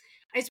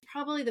it's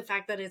probably the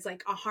fact that it's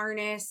like a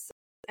harness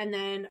and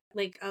then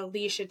like a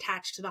leash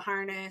attached to the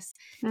harness.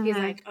 He's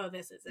like, oh,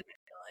 this is an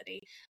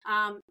ability.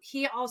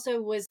 He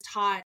also was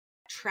taught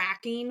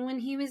tracking when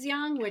he was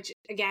young, which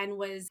again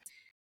was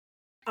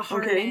a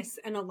harness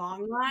and a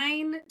long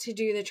line to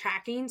do the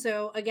tracking.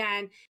 So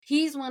again,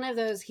 he's one of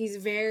those, he's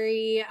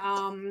very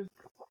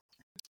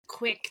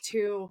quick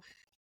to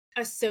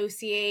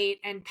associate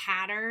and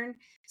pattern.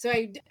 So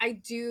I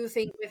do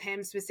think with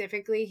him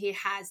specifically, he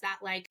has that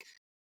like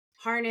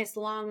harness,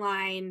 long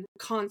line,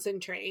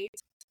 concentrate,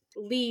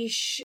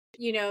 leash,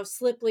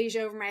 slip leash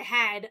over my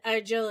head,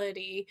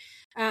 agility.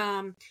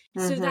 So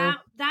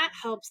that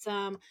helps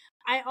them.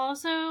 I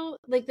also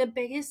like the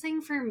biggest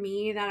thing for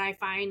me that I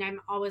find I'm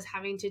always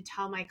having to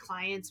tell my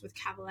clients with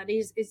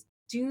Cavalettis is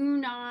do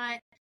not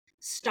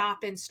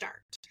stop and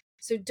start.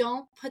 So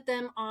don't put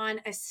them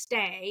on a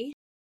stay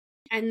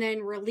and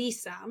then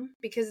release them,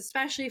 because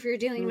especially if you're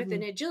dealing with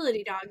an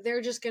agility dog,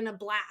 they're just going to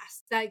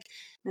blast. Like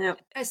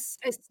a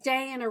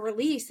stay and a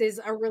release is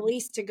a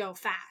release to go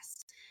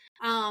fast.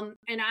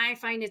 And I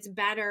find it's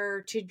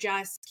better to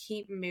just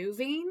keep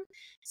moving.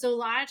 So a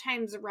lot of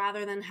times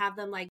rather than have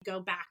them like go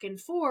back and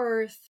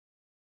forth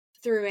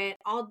through it,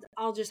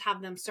 I'll just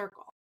have them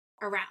circle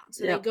around.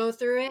 So they go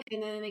through it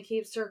and then they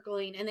keep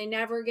circling and they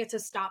never get to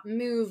stop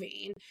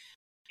moving.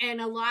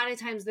 And a lot of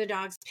times the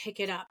dogs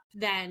pick it up.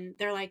 Then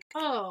they're like,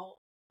 oh,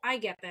 I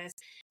get this.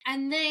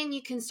 And then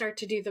you can start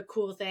to do the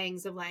cool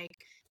things of like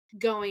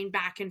going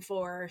back and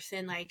forth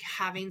and like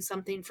having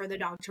something for the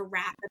dog to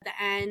wrap at the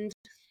end.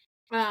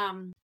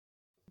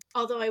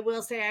 Although I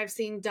will say I've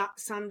seen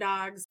some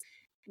dogs,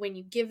 when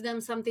you give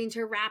them something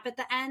to wrap at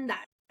the end,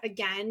 that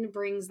again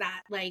brings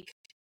that like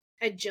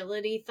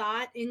agility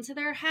thought into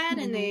their head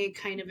and they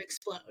kind of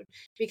explode,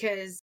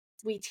 because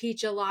we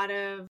teach a lot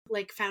of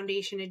like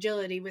foundation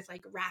agility with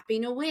like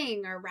wrapping a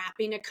wing or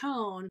wrapping a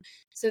cone.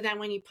 So then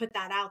when you put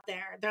that out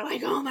there, they're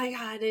like, oh my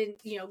God, and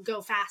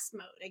go fast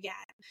mode again.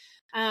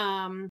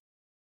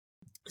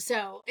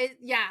 So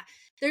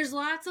there's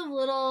lots of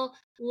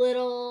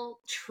little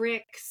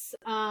tricks.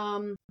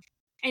 And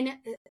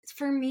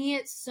for me,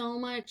 it's so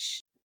much,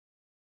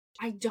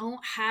 I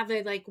don't have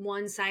a like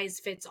one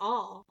size fits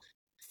all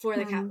for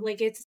the cat.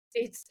 Like it's,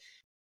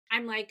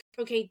 I'm like,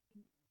 okay,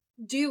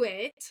 do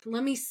it.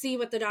 Let me see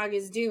what the dog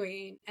is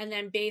doing. And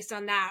then based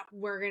on that,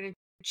 we're going to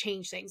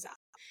change things up.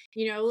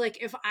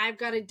 Like if I've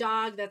got a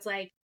dog that's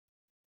like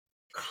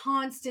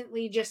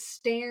constantly just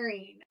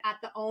staring at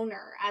the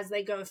owner as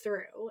they go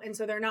through. And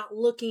so they're not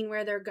looking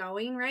where they're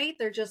going, right?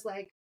 They're just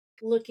like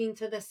looking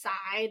to the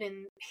side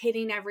and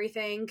hitting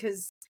everything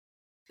because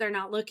they're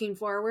not looking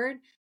forward.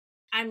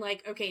 I'm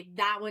like, okay,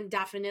 that one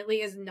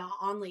definitely is not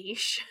on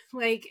leash.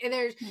 Like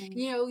there's,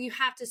 you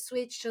have to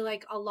switch to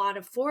like a lot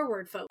of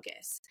forward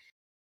focus.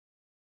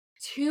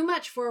 too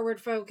much forward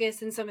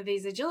focus in some of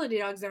these agility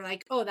dogs. They're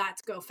like, oh,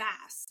 that's go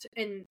fast.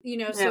 And,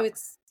 so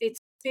it's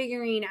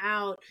figuring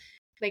out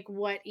like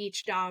what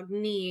each dog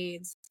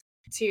needs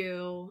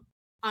to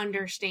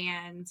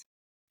understand,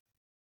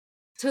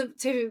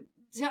 to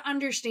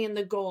understand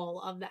the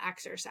goal of the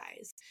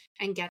exercise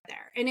and get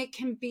there. And it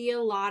can be a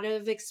lot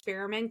of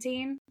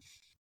experimenting.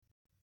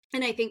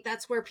 And I think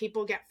that's where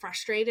people get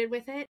frustrated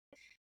with it,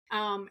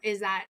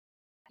 is that,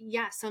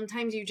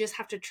 sometimes you just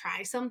have to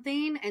try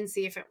something and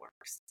see if it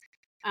works.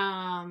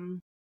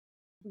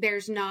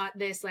 There's not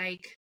this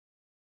like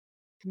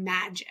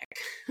magic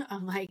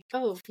of like,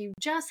 oh, if you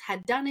just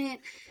had done it,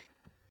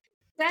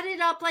 set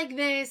it up like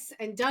this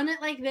and done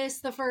it like this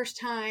the first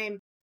time,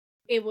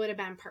 it would have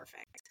been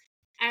perfect.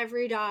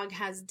 Every dog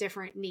has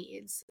different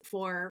needs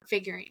for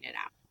figuring it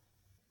out.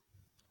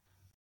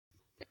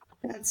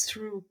 That's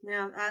true.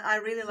 Yeah, I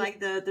really like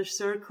the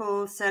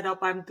circle setup.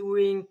 I'm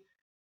doing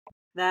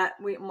that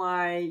with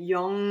my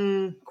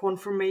young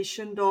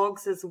conformation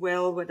dogs as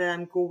well, where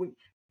I'm going,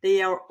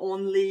 they are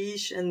on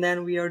leash, and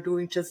then we are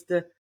doing just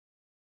the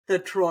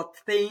trot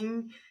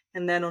thing.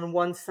 And then on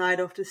one side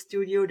of the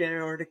studio,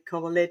 there are the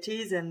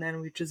Cavalettis, and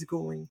then we're just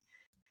going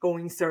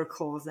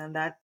circles. And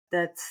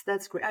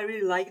that's great. I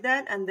really like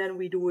that. And then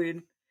we do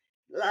it,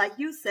 like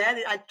you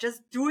said, I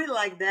just do it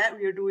like that.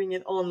 We are doing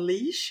it on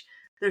leash,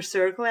 the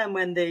circle. And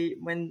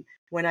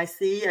when I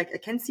see, I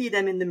can see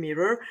them in the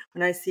mirror.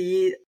 When I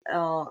see,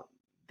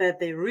 that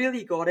they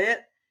really got it,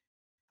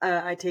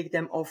 I take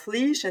them off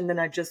leash, and then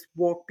I just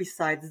walk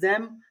beside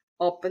them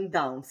up and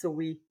down. So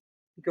we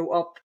go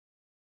up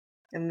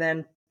and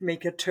then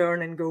make a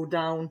turn and go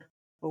down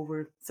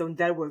over. So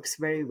that works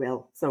very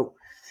well. So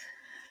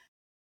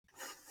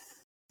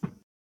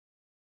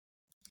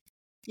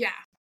yeah,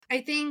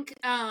 I think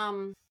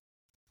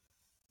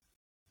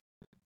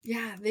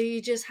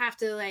they just have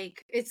to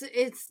like,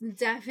 it's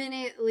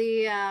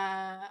definitely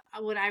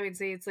what I would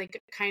say, it's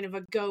like kind of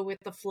a go with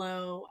the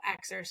flow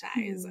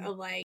exercise of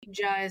like,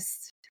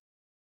 just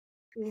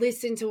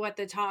listen to what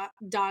the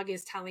dog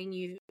is telling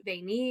you they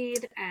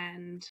need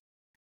and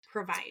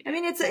provide. I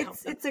mean, it's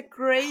a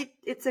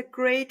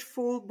great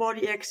full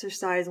body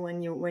exercise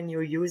when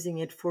you're using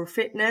it for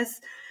fitness,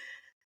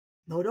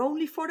 not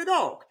only for the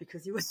dog,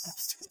 because you have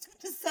to do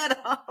the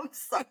setup.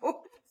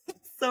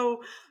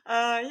 So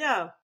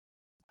yeah.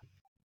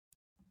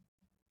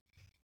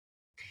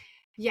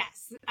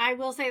 Yes, I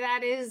will say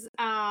that is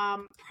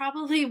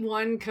probably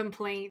one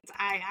complaint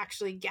I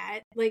actually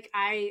get. Like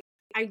I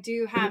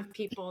do have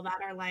people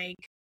that are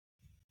like,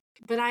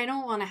 but I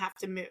don't want to have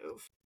to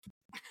move.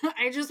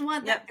 I just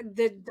want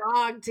the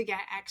dog to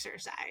get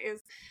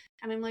exercise.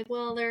 And I'm like,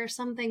 well, there are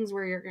some things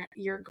where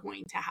you're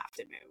going to have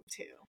to move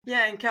too.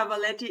 Yeah, and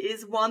Cavaletti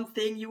is one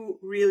thing you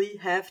really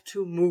have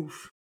to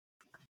move.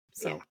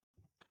 So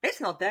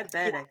it's not that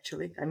bad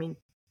actually. I mean,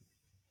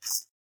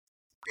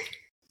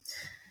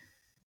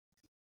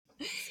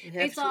 we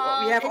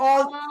have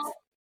all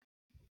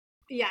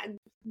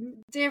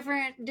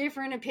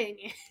different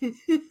opinions.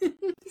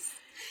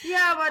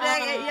 Yeah, but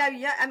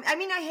I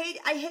mean,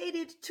 I hate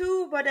it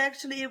too, but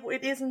actually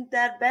it isn't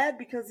that bad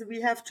because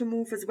we have to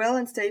move as well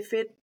and stay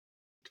fit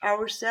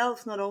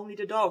ourselves, not only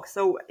the dog.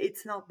 So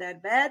it's not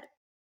that bad,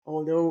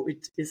 although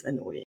it is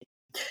annoying.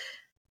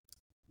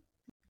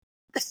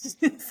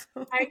 It's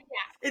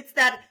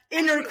that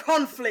inner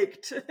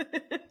conflict.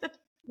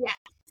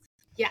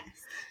 Yes.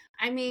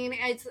 I mean,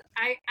 it's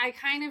I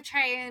kind of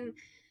try and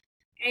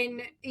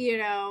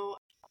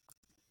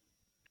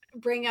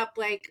bring up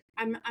like,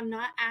 I'm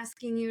not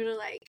asking you to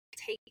like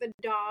take the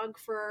dog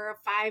for a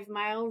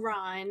 5-mile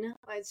run.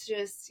 It's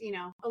just,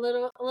 a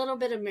little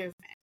bit of movement.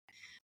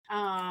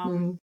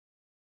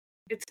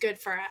 It's good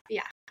for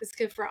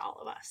all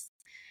of us.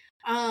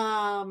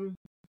 I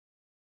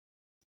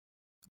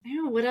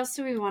don't know, what else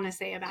do we want to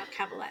say about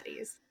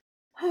Cavalettis?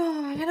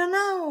 Oh, I don't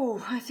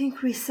know. I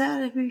think we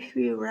said it.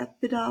 We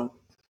wrapped it up.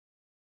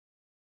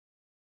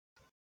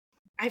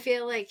 I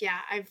feel like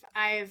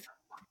I've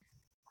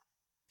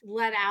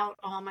let out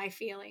all my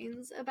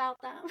feelings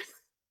about them.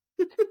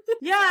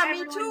 Yeah,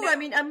 me too. I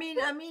mean,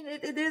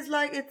 it is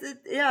like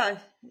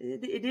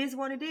it is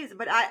what it is.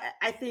 But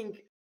I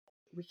think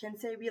we can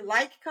say we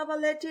like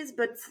Cavalettis,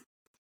 but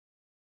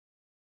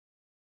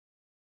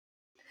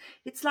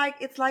it's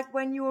like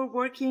when you're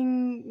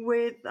working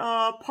with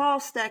paw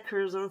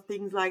stackers or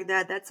things like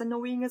that. That's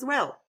annoying as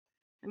well.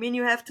 I mean,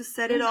 you have to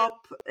set it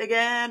up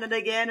again and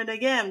again and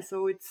again.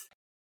 So it's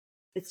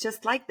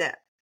just like that.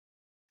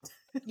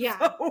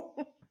 Yeah.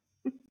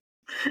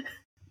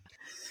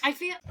 I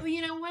feel,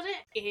 what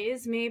it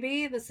is,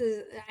 maybe this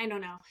is, I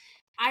don't know.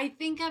 I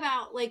think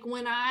about like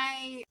when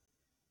I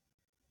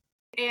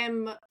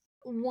am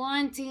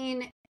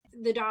wanting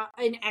the dog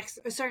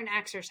a certain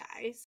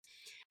exercise,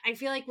 I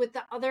feel like with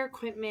the other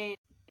equipment,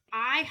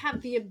 I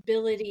have the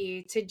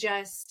ability to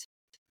just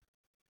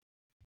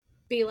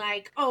be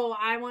like, oh,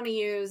 I want to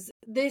use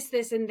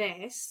this, and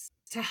this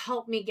to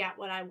help me get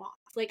what I want.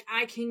 Like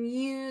I can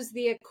use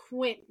the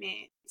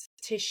equipment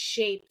to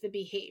shape the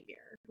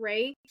behavior,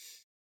 right?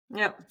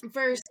 Yep.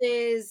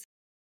 Versus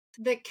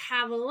the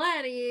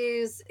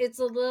Cavalettis, it's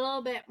a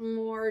little bit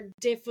more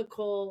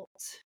difficult.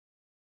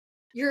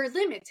 You're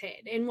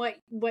limited in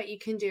what you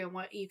can do and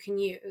what you can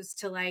use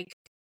to like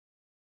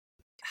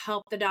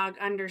help the dog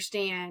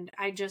understand.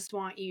 I just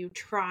want you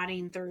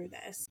trotting through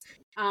this.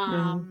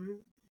 Mm-hmm.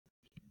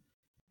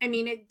 I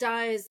mean, it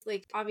does,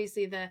 like,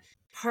 obviously the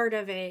part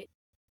of it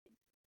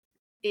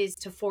is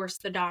to force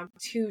the dog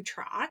to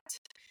trot.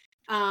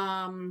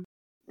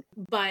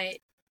 But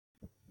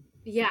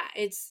yeah,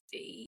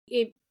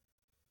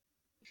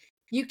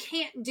 you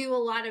can't do a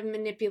lot of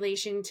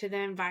manipulation to the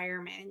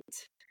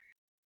environment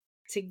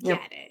to Yep.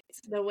 get it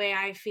the way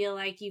I feel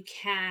like you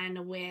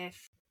can with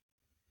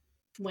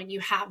when you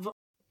have,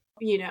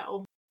 you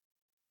know,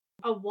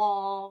 a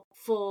wall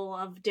full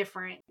of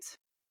different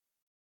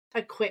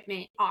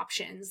equipment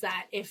options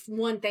that if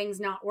one thing's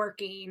not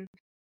working,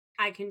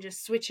 I can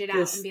just switch it out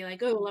and Yes. be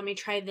like, oh, let me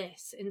try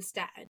this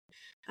instead.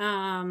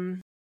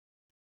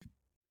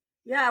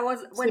 Yeah, I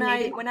was So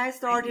maybe when I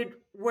started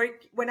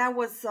work when I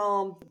was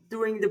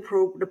doing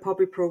the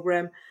puppy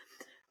program,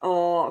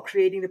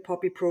 creating the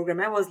puppy program.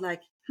 I was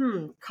like,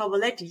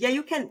 Cavaletti. Yeah,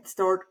 you can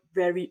start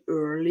very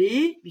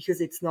early because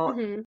it's not,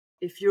 mm-hmm.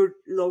 if you're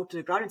low to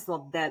the ground, it's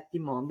not that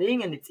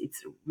demanding, and it's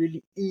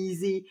really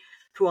easy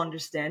to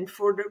understand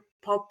for the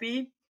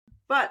puppy.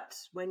 But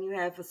when you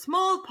have a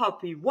small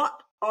puppy,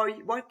 what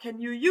can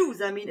you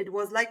use? I mean, it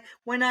was like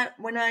when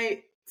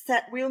I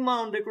sat Wilma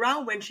on the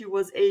ground when she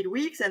was 8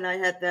 weeks, and I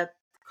had that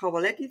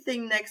Cavaletti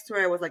thing next to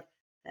her. I was like,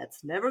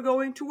 that's never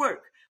going to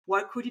work.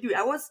 What could you do?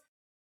 I was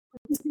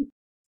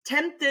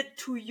tempted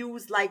to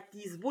use like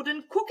these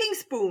wooden cooking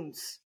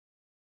spoons,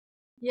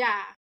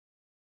 Yeah.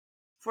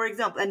 for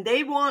example, and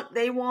they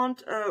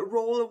want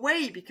roll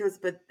away because,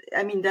 but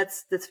I mean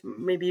that's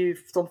maybe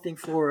something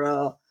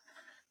for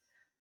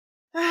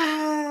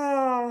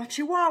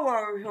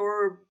Chihuahua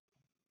or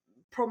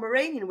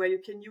Pomeranian, where you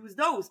can use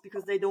those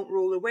because they don't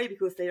roll away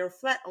because they are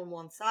flat on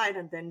one side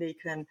and then they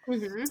can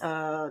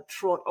Mm-hmm.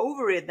 trot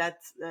over it.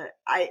 That's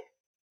I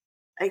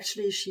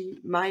actually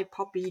my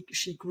puppy,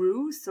 she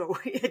grew, so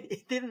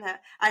it didn't have,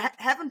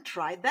 haven't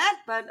tried that,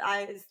 but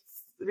it's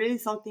really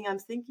something I'm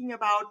thinking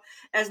about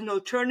as an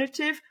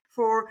alternative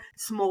for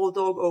small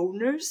dog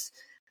owners,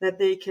 that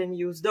they can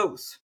use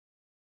those.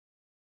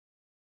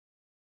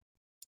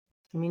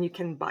 I mean, you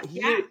can buy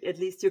Yeah. here, at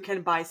least you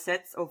can buy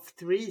sets of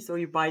 3. So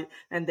you buy,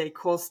 and they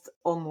cost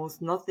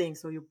almost nothing.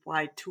 So you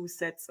buy 2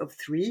 sets of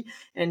 3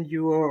 and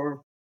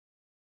you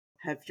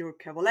have your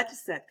Cavaletti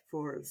set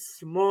for a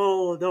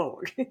small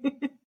dog.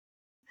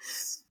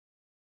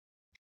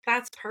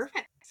 That's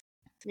perfect.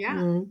 Yeah.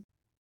 Mm.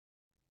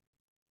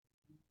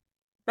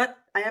 But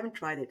I haven't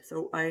tried it,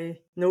 so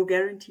I no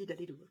guarantee that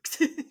it works.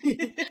 You're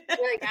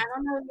like, I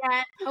don't know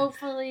yet.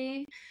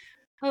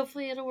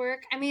 Hopefully it'll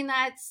work. I mean,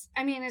 it's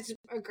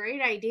a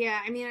great idea.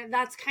 I mean,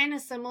 that's kind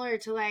of similar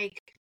to like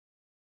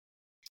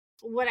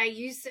what I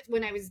used to,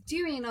 when I was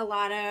doing a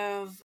lot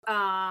of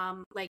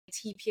like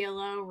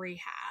TPLO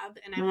rehab,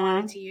 and I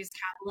wanted Mm. to use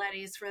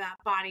Cavalettis for that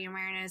body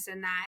awareness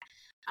and that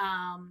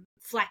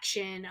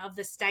flexion of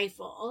the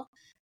stifle.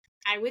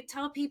 I would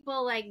tell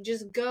people like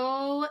just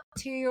go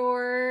to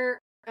your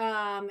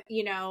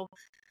you know,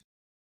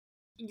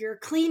 your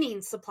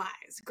cleaning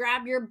supplies,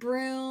 grab your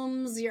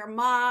brooms, your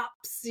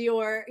mops,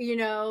 your, you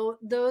know,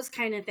 those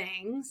kind of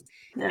things,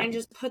 Yeah. and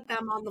just put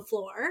them on the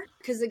floor,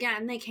 because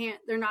again,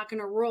 they're not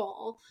going to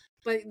roll,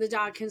 but the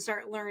dog can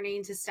start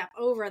learning to step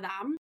over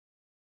them.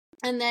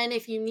 And then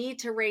if you need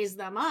to raise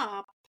them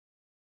up,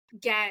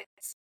 get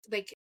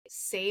like,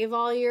 save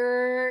all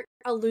your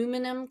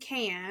aluminum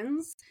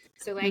cans.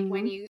 So like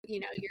when Mm-hmm.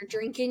 you're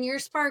drinking your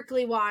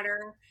sparkly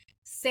water,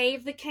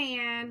 save the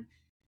can.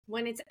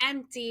 When it's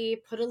empty,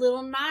 put a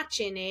little notch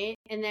in it,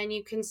 and then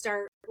you can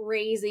start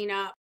raising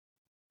up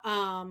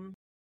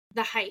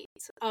the height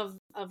of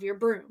your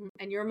broom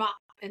and your mop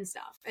and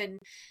stuff, and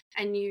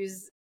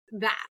use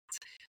that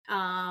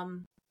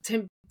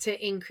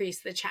to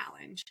increase the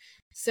challenge.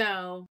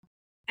 So,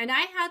 and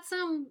I had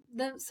some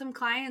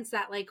clients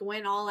that like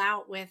went all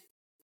out with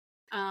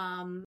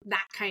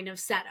that kind of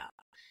setup.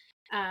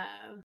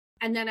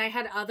 And then I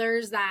had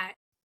others that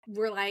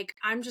were like,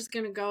 I'm just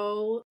going to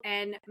go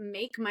and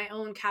make my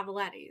own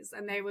Cavalettis.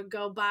 And they would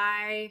go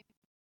buy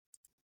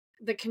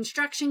the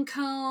construction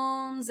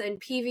cones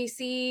and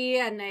PVC,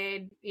 and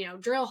they'd,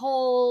 drill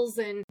holes.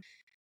 And,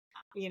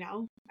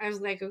 I was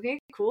like, okay,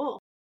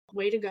 cool.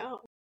 Way to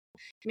go.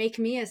 Make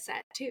me a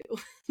set too.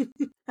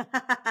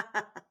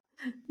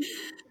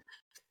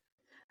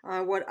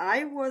 What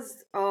I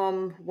was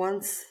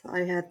once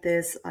I had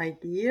this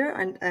idea,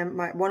 and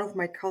one of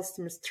my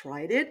customers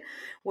tried it,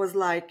 was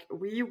like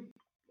we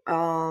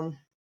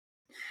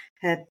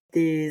had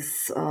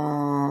this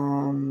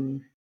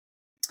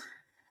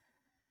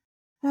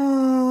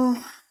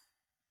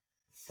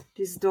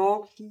this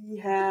dog.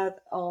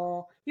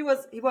 He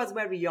was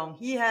very young.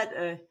 He had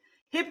a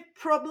hip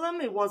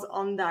problem. It was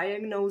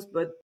undiagnosed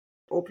but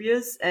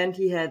obvious, and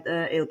he had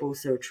elbow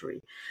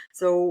surgery.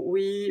 So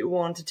we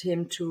wanted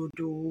him to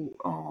do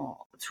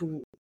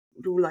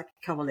like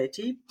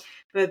Cavaletti,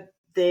 but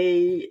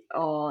they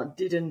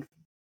didn't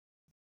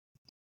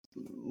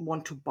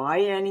want to buy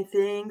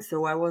anything.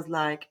 So I was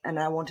like, and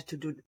I wanted to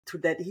do to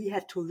that. He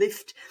had to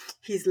lift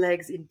his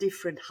legs in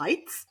different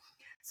heights.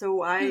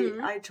 So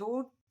I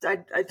told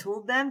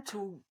them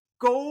to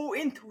go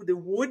into the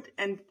wood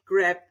and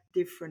grab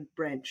different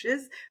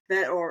branches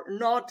that are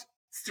not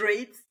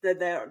straight, that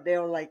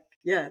they're like,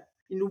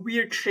 in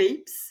weird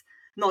shapes,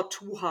 not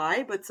too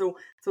high, but so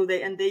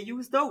they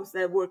use those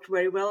that worked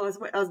very well as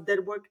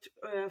that worked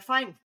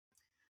fine.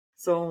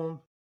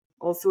 So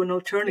also an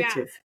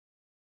alternative.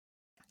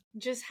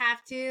 Just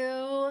have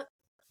to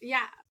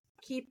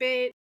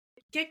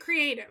get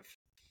creative,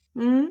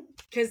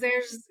 because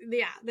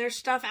there's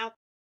stuff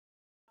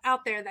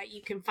out there that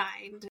you can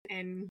find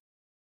and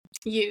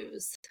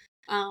use.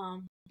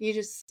 You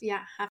just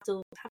have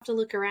to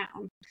look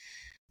around.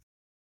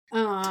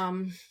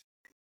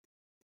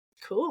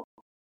 Cool.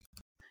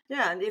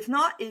 Yeah, and if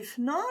not,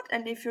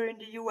 and if you're in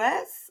the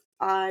US,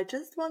 I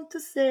just want to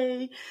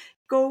say,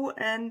 go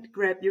and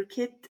grab your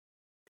kit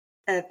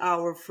at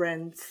our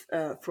friends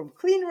from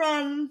Clean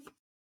Run.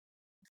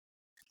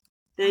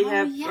 They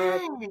have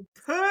a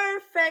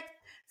perfect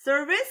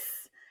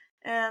service,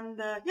 and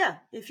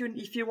if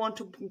you want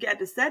to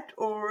get a set,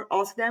 or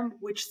ask them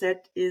which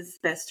set is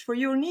best for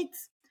your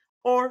needs,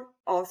 or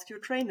ask your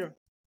trainer.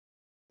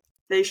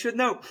 They should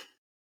know.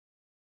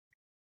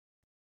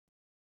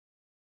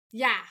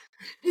 Yeah,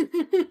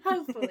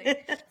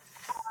 hopefully.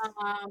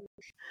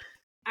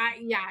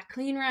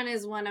 Clean Run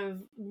is one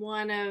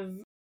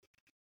of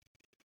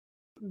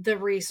the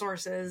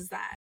resources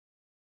that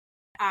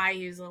I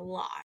use a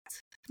lot.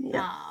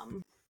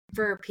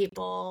 For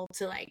people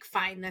to like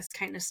find this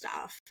kind of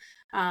stuff.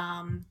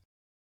 And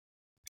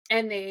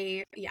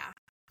they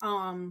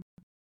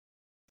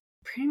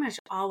pretty much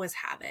always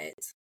have it.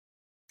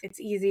 It's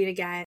easy to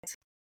get,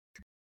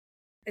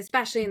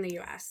 especially in the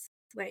US.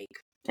 Like,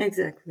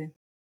 exactly.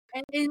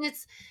 And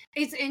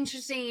it's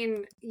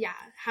interesting,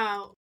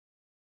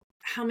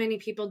 how many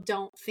people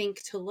don't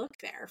think to look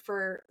there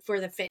for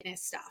the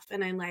fitness stuff.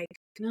 And I'm like,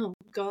 no,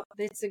 go.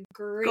 It's a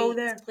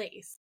great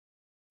place.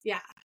 Yeah.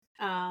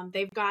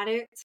 They've got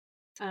it.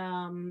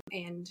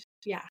 And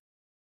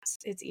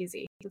it's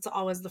easy. It's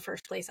always the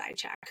first place I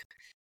check.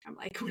 I'm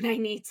like, when I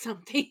need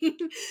something,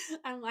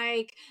 I'm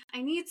like,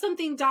 I need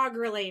something dog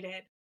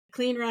related.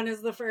 Clean Run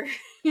is the first.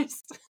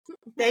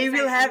 They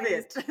will have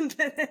it.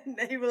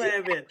 They will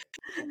have it.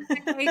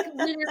 Like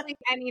literally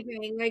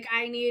anything. Like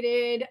I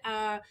needed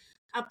a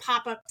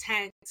pop-up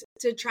tent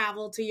to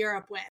travel to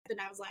Europe with, and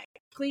I was like,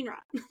 Clean Run.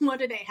 What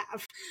do they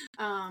have?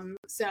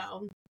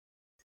 So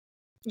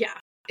yeah,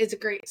 it's a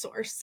great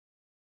source.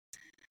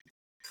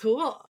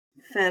 Cool.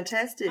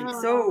 Fantastic.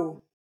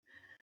 So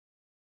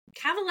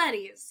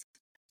Cavalettis.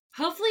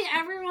 Hopefully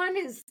everyone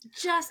is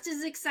just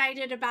as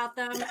excited about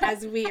them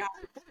as we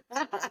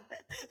are.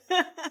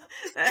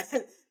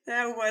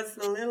 That was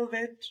a little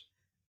bit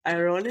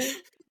ironic.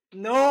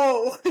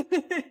 No.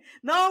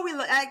 No, we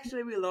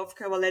love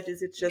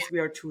Cavalettis. It's just we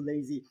are too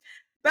lazy.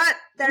 But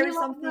there is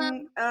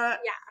something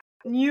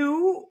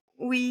new.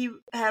 We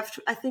have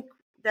to, I think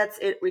that's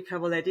it with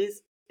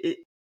Cavalettis. It's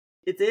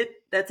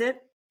it? That's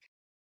it?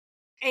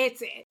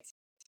 It's it.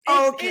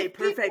 Okay,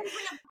 perfect.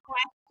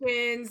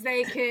 Questions,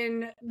 they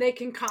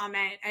can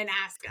comment and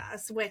ask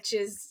us, which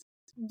is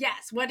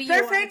what do you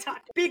perfect, want to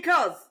talk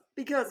about?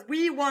 Because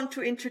we want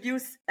to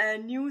introduce a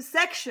new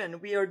section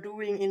we are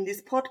doing in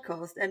this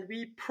podcast, and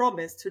we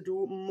promise to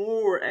do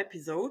more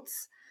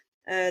episodes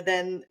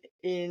than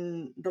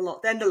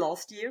the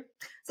last year.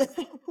 So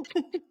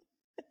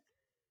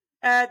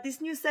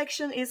this new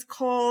section is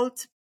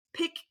called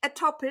Pick a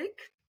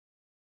Topic,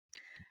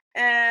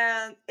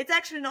 and it's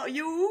actually not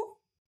you,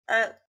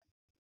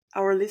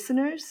 our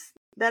listeners,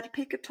 that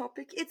pick a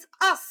topic. It's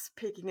us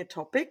picking a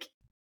topic,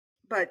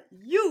 but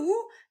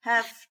you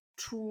have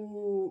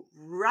to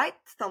write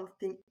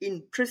something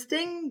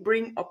interesting,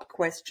 bring up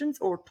questions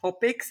or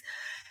topics,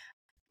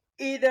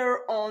 either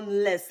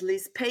on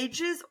Leslie's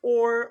pages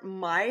or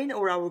mine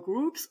or our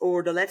groups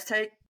or the Let's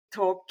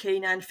Talk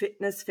Canine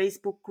Fitness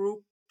Facebook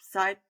group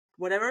site,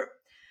 whatever.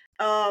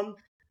 And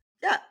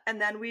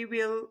then we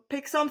will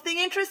pick something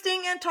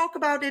interesting and talk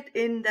about it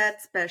in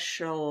that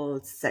special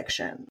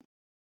section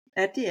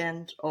at the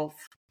end of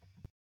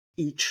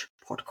each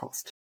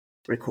podcast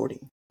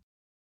recording.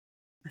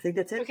 I think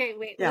that's it. Okay,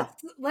 wait. Yeah.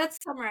 Let's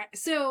summarize.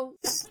 So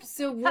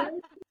we're,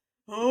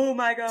 oh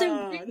my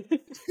god.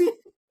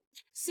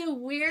 So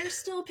we're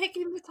still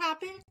picking the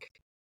topic?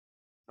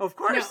 Of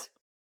course.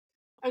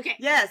 No. Okay.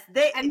 Yes,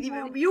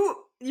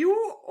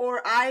 you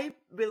or I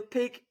will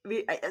pick.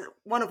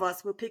 One of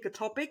us will pick a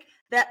topic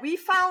that we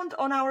found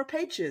on our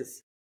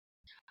pages.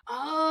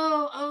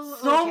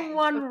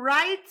 Someone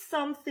writes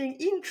something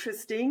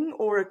interesting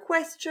or a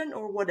question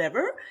or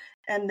whatever,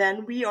 and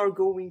then we are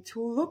going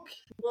to look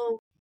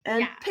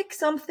and pick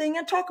something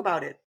and talk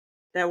about it.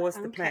 That was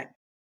the plan.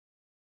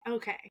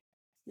 Okay.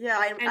 Yeah,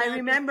 I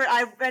remember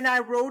when I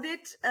wrote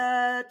it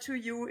to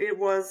you, it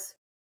was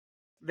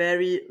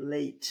very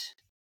late.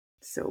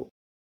 So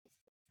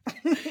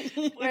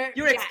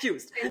you're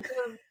excused.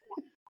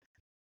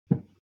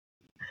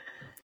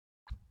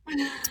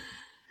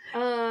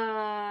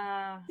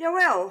 Yeah,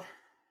 well,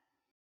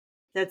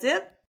 that's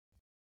it.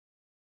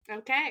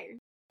 Okay.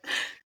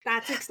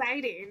 That's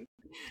exciting.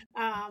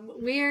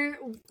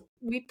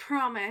 We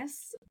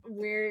promise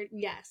we're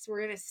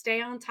going to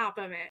stay on top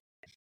of it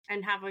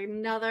and have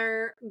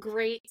another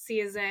great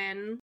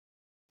season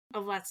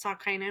of Let's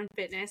Talk Canine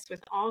Fitness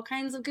with all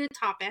kinds of good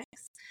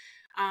topics.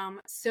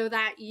 So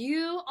that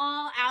you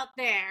all out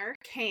there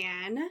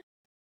can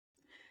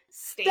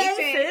stay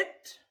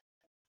fit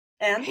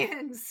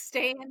and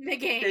stay in the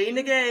game. Stay in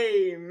the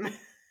game.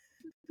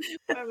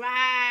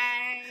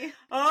 Bye-bye.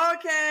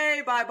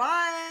 Okay,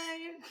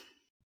 bye-bye.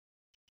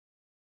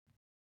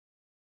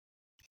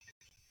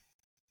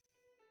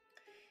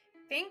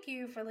 Thank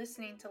you for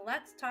listening to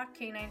Let's Talk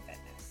Canine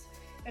Fitness.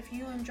 If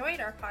you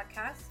enjoyed our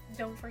podcast,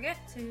 don't forget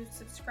to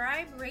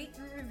subscribe, rate,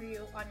 and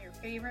review on your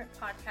favorite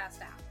podcast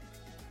app.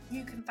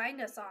 You can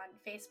find us on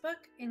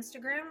Facebook,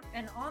 Instagram,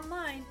 and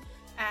online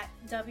at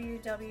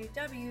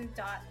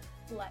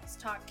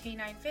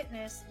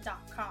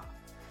www.letstalkcaninefitness.com.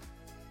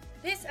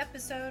 This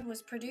episode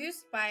was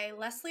produced by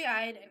Leslie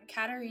Ide and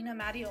Katerina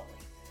Mattioli.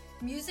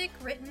 Music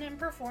written and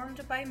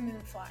performed by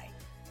Moonfly.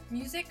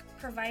 Music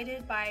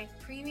provided by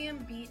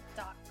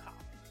premiumbeat.com.